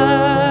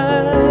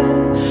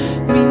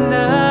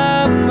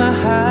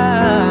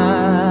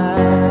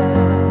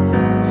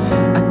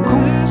 at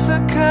kung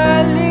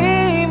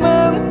sakali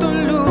mang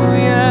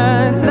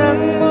tuluyan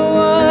nang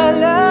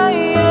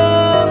mawalay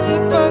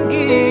ang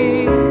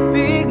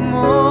pag-ibig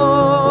mo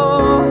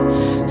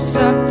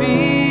sa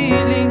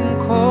piling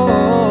ko,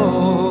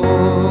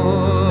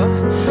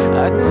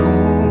 at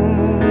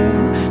kung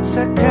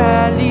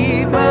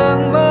sakali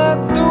mang